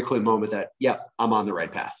was a very clear moment that, I'm on the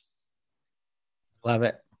right path. Love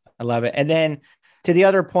it. I love it. And then to the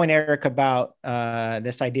other point, Eric, about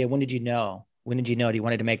this idea, when did you know? When did you know you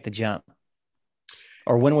wanted to make the jump?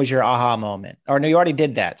 Or when was your aha moment? Or no, you already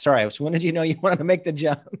did that. Sorry. So when did you know you wanted to make the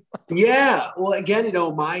jump? Yeah. Well, again,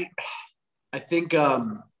 I think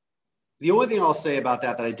the only thing I'll say about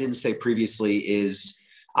that I didn't say previously is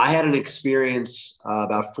I had an experience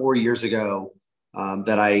about 4 years ago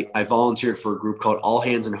that I volunteered for a group called All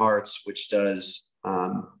Hands and Hearts, which does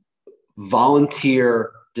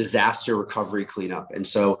volunteer disaster recovery cleanup. And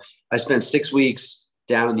so I spent 6 weeks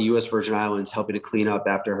down in the U.S. Virgin Islands helping to clean up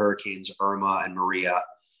after Hurricanes Irma and Maria.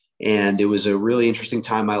 And it was a really interesting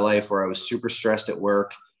time in my life where I was super stressed at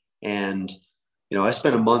work. And, I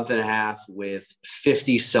spent a month and a half with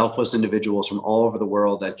 50 selfless individuals from all over the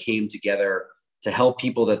world that came together to help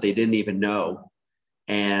people that they didn't even know.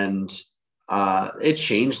 And it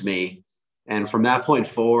changed me. And from that point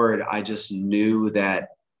forward, I just knew that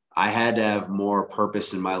I had to have more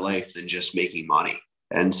purpose in my life than just making money.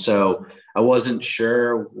 And so I wasn't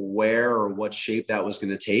sure where or what shape that was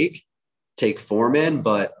going to take form in.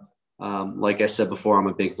 But like I said before, I'm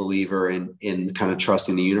a big believer in kind of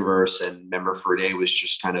trusting the universe, and Member for a Day was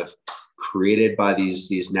just kind of created by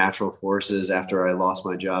these natural forces after I lost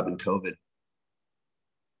my job in COVID.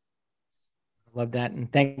 Love that.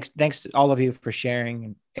 And thanks to all of you for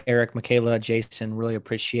sharing. Eric, Michaela, Jason, really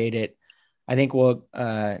appreciate it. I think we'll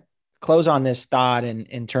close on this thought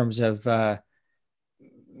in terms of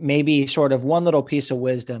maybe sort of one little piece of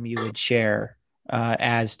wisdom you would share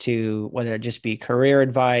as to whether it just be career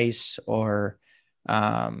advice or,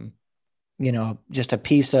 just a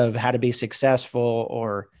piece of how to be successful,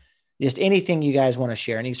 or just anything you guys want to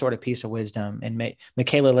share, any sort of piece of wisdom. And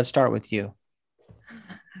Michaela, let's start with you.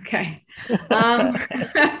 Okay.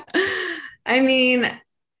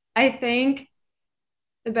 I think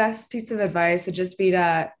the best piece of advice would just be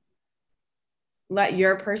to let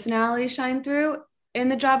your personality shine through in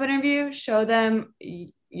the job interview. Show them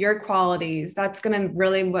your qualities. That's going to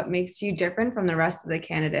really what makes you different from the rest of the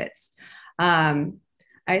candidates.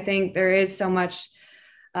 I think there is so much,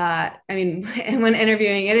 and when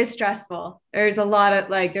interviewing, it is stressful. There's a lot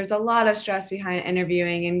of stress behind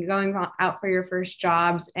interviewing and going out for your first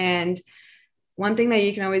jobs. And one thing that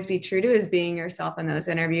you can always be true to is being yourself in those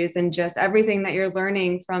interviews, and just everything that you're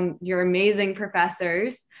learning from your amazing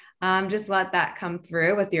professors. Just let that come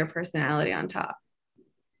through with your personality on top.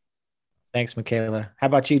 Thanks, Michaela. How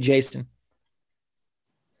about you, Jason?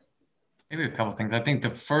 Maybe a couple of things. I think the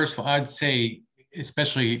first one, I'd say,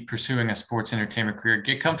 especially pursuing a sports entertainment career,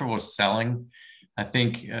 get comfortable with selling. I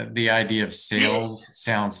think the idea of sales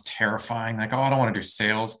sounds terrifying. Like, I don't want to do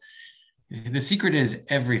sales. The secret is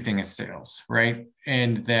everything is sales, right?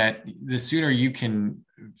 And that the sooner you can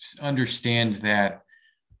understand that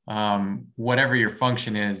whatever your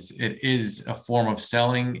function is, it is a form of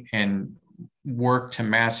selling, and work to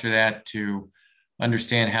master that, to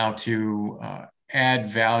understand how to add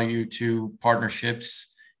value to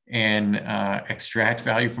partnerships and extract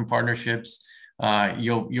value from partnerships,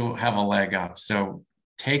 you'll have a leg up. So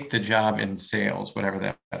take the job in sales, whatever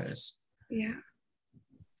that is. Yeah.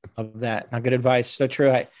 Love that. Not good advice. So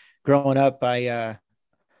true. Growing up, my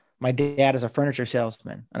dad is a furniture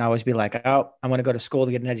salesman, and I always be like, I'm going to go to school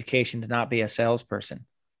to get an education to not be a salesperson.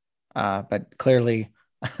 But clearly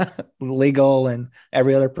legal and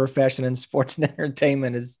every other profession in sports and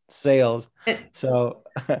entertainment is sales. So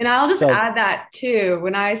And I'll just add that too.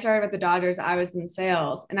 When I started with the Dodgers, I was in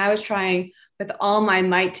sales and I was trying with all my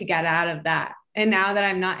might to get out of that. And now that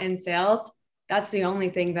I'm not in sales, that's the only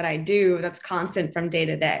thing that I do that's constant from day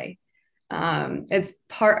to day. It's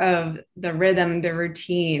part of the rhythm, the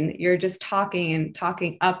routine. You're just talking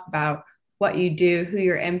up about what you do, who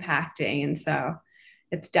you're impacting. And so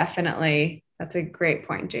it's definitely, that's a great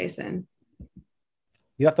point, Jason.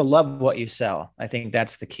 You have to love what you sell. I think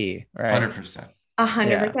that's the key, right? 100%.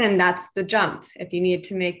 100%. That's the jump. If you need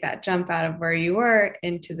to make that jump out of where you were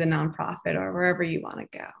into the nonprofit or wherever you want to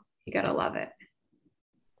go, you got to love it.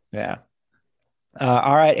 Yeah.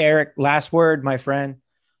 All right, Eric, last word, my friend.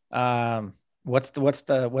 What's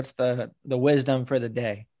the wisdom for the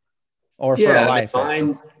day or for life?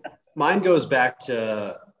 Mine goes back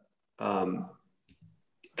to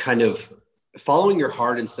kind of following your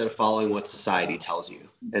heart instead of following what society tells you.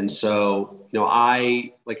 And so,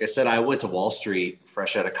 like I said, I went to Wall Street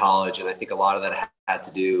fresh out of college, and I think a lot of that had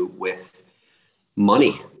to do with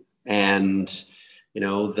money. And,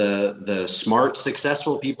 the smart,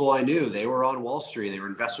 successful people I knew, they were on Wall Street, they were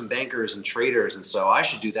investment bankers and traders. And so I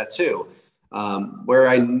should do that too. Where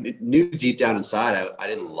I knew deep down inside, I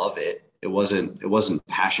didn't love it. It wasn't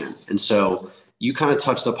passion. And so you kind of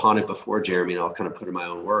touched upon it before, Jeremy, and I'll kind of put in my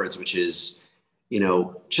own words, which is,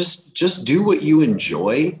 just do what you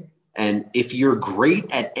enjoy. And if you're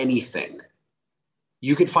great at anything,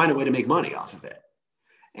 you could find a way to make money off of it.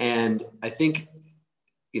 And I think,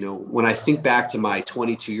 when I think back to my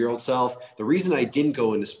 22-year-old self, the reason I didn't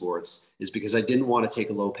go into sports is because I didn't want to take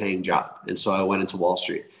a low paying job. And so I went into Wall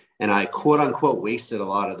Street, and I quote unquote wasted a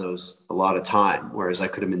lot of time, whereas I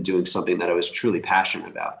could have been doing something that I was truly passionate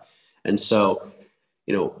about. And so,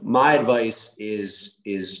 my advice is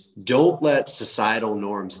don't let societal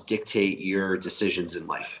norms dictate your decisions in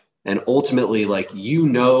life. And ultimately, what you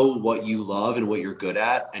love and what you're good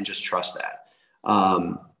at, and just trust that.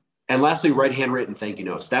 And lastly, write handwritten thank you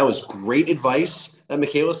notes. That was great advice that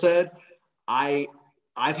Michaela said. I've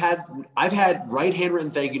had write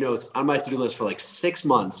handwritten thank you notes on my to-do list for like 6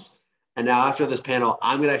 months. And now after this panel,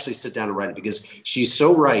 I'm going to actually sit down and write it, because she's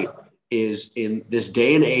so right. Is in this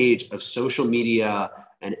day and age of social media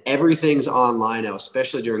and everything's online now,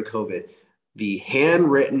 especially during COVID, the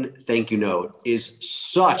handwritten thank you note is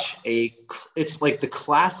it's like the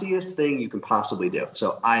classiest thing you can possibly do.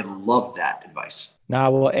 So I love that advice.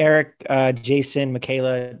 Well, Eric, Jason,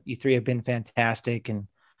 Michaela, you three have been fantastic, and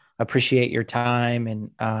appreciate your time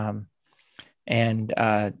and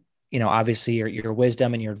obviously your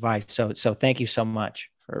wisdom and your advice. So thank you so much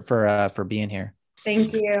for being here.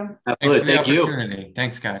 Thank you. Absolutely. Thank you.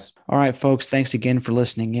 Thanks, guys. All right, folks. Thanks again for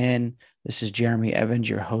listening in. This is Jeremy Evans,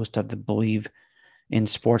 your host of the Believe in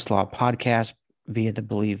Sports Law podcast via the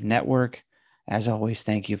Believe Network. As always,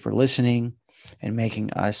 thank you for listening and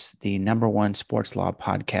making us the #1 sports law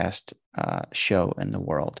podcast show in the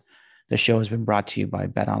world. The show has been brought to you by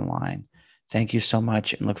BetOnline. Thank you so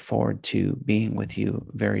much, and look forward to being with you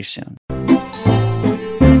very soon.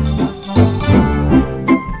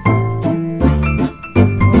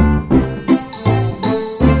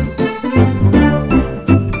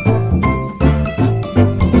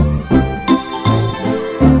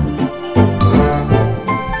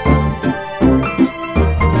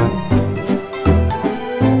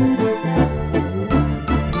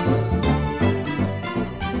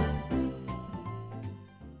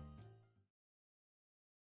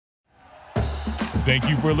 Thank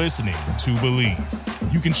you for listening to Believe.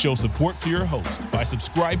 You can show support to your host by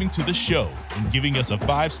subscribing to the show and giving us a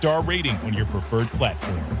 5-star rating on your preferred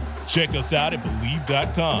platform. Check us out at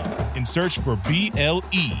Believe.com and search for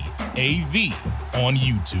BLEAV on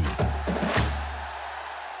YouTube.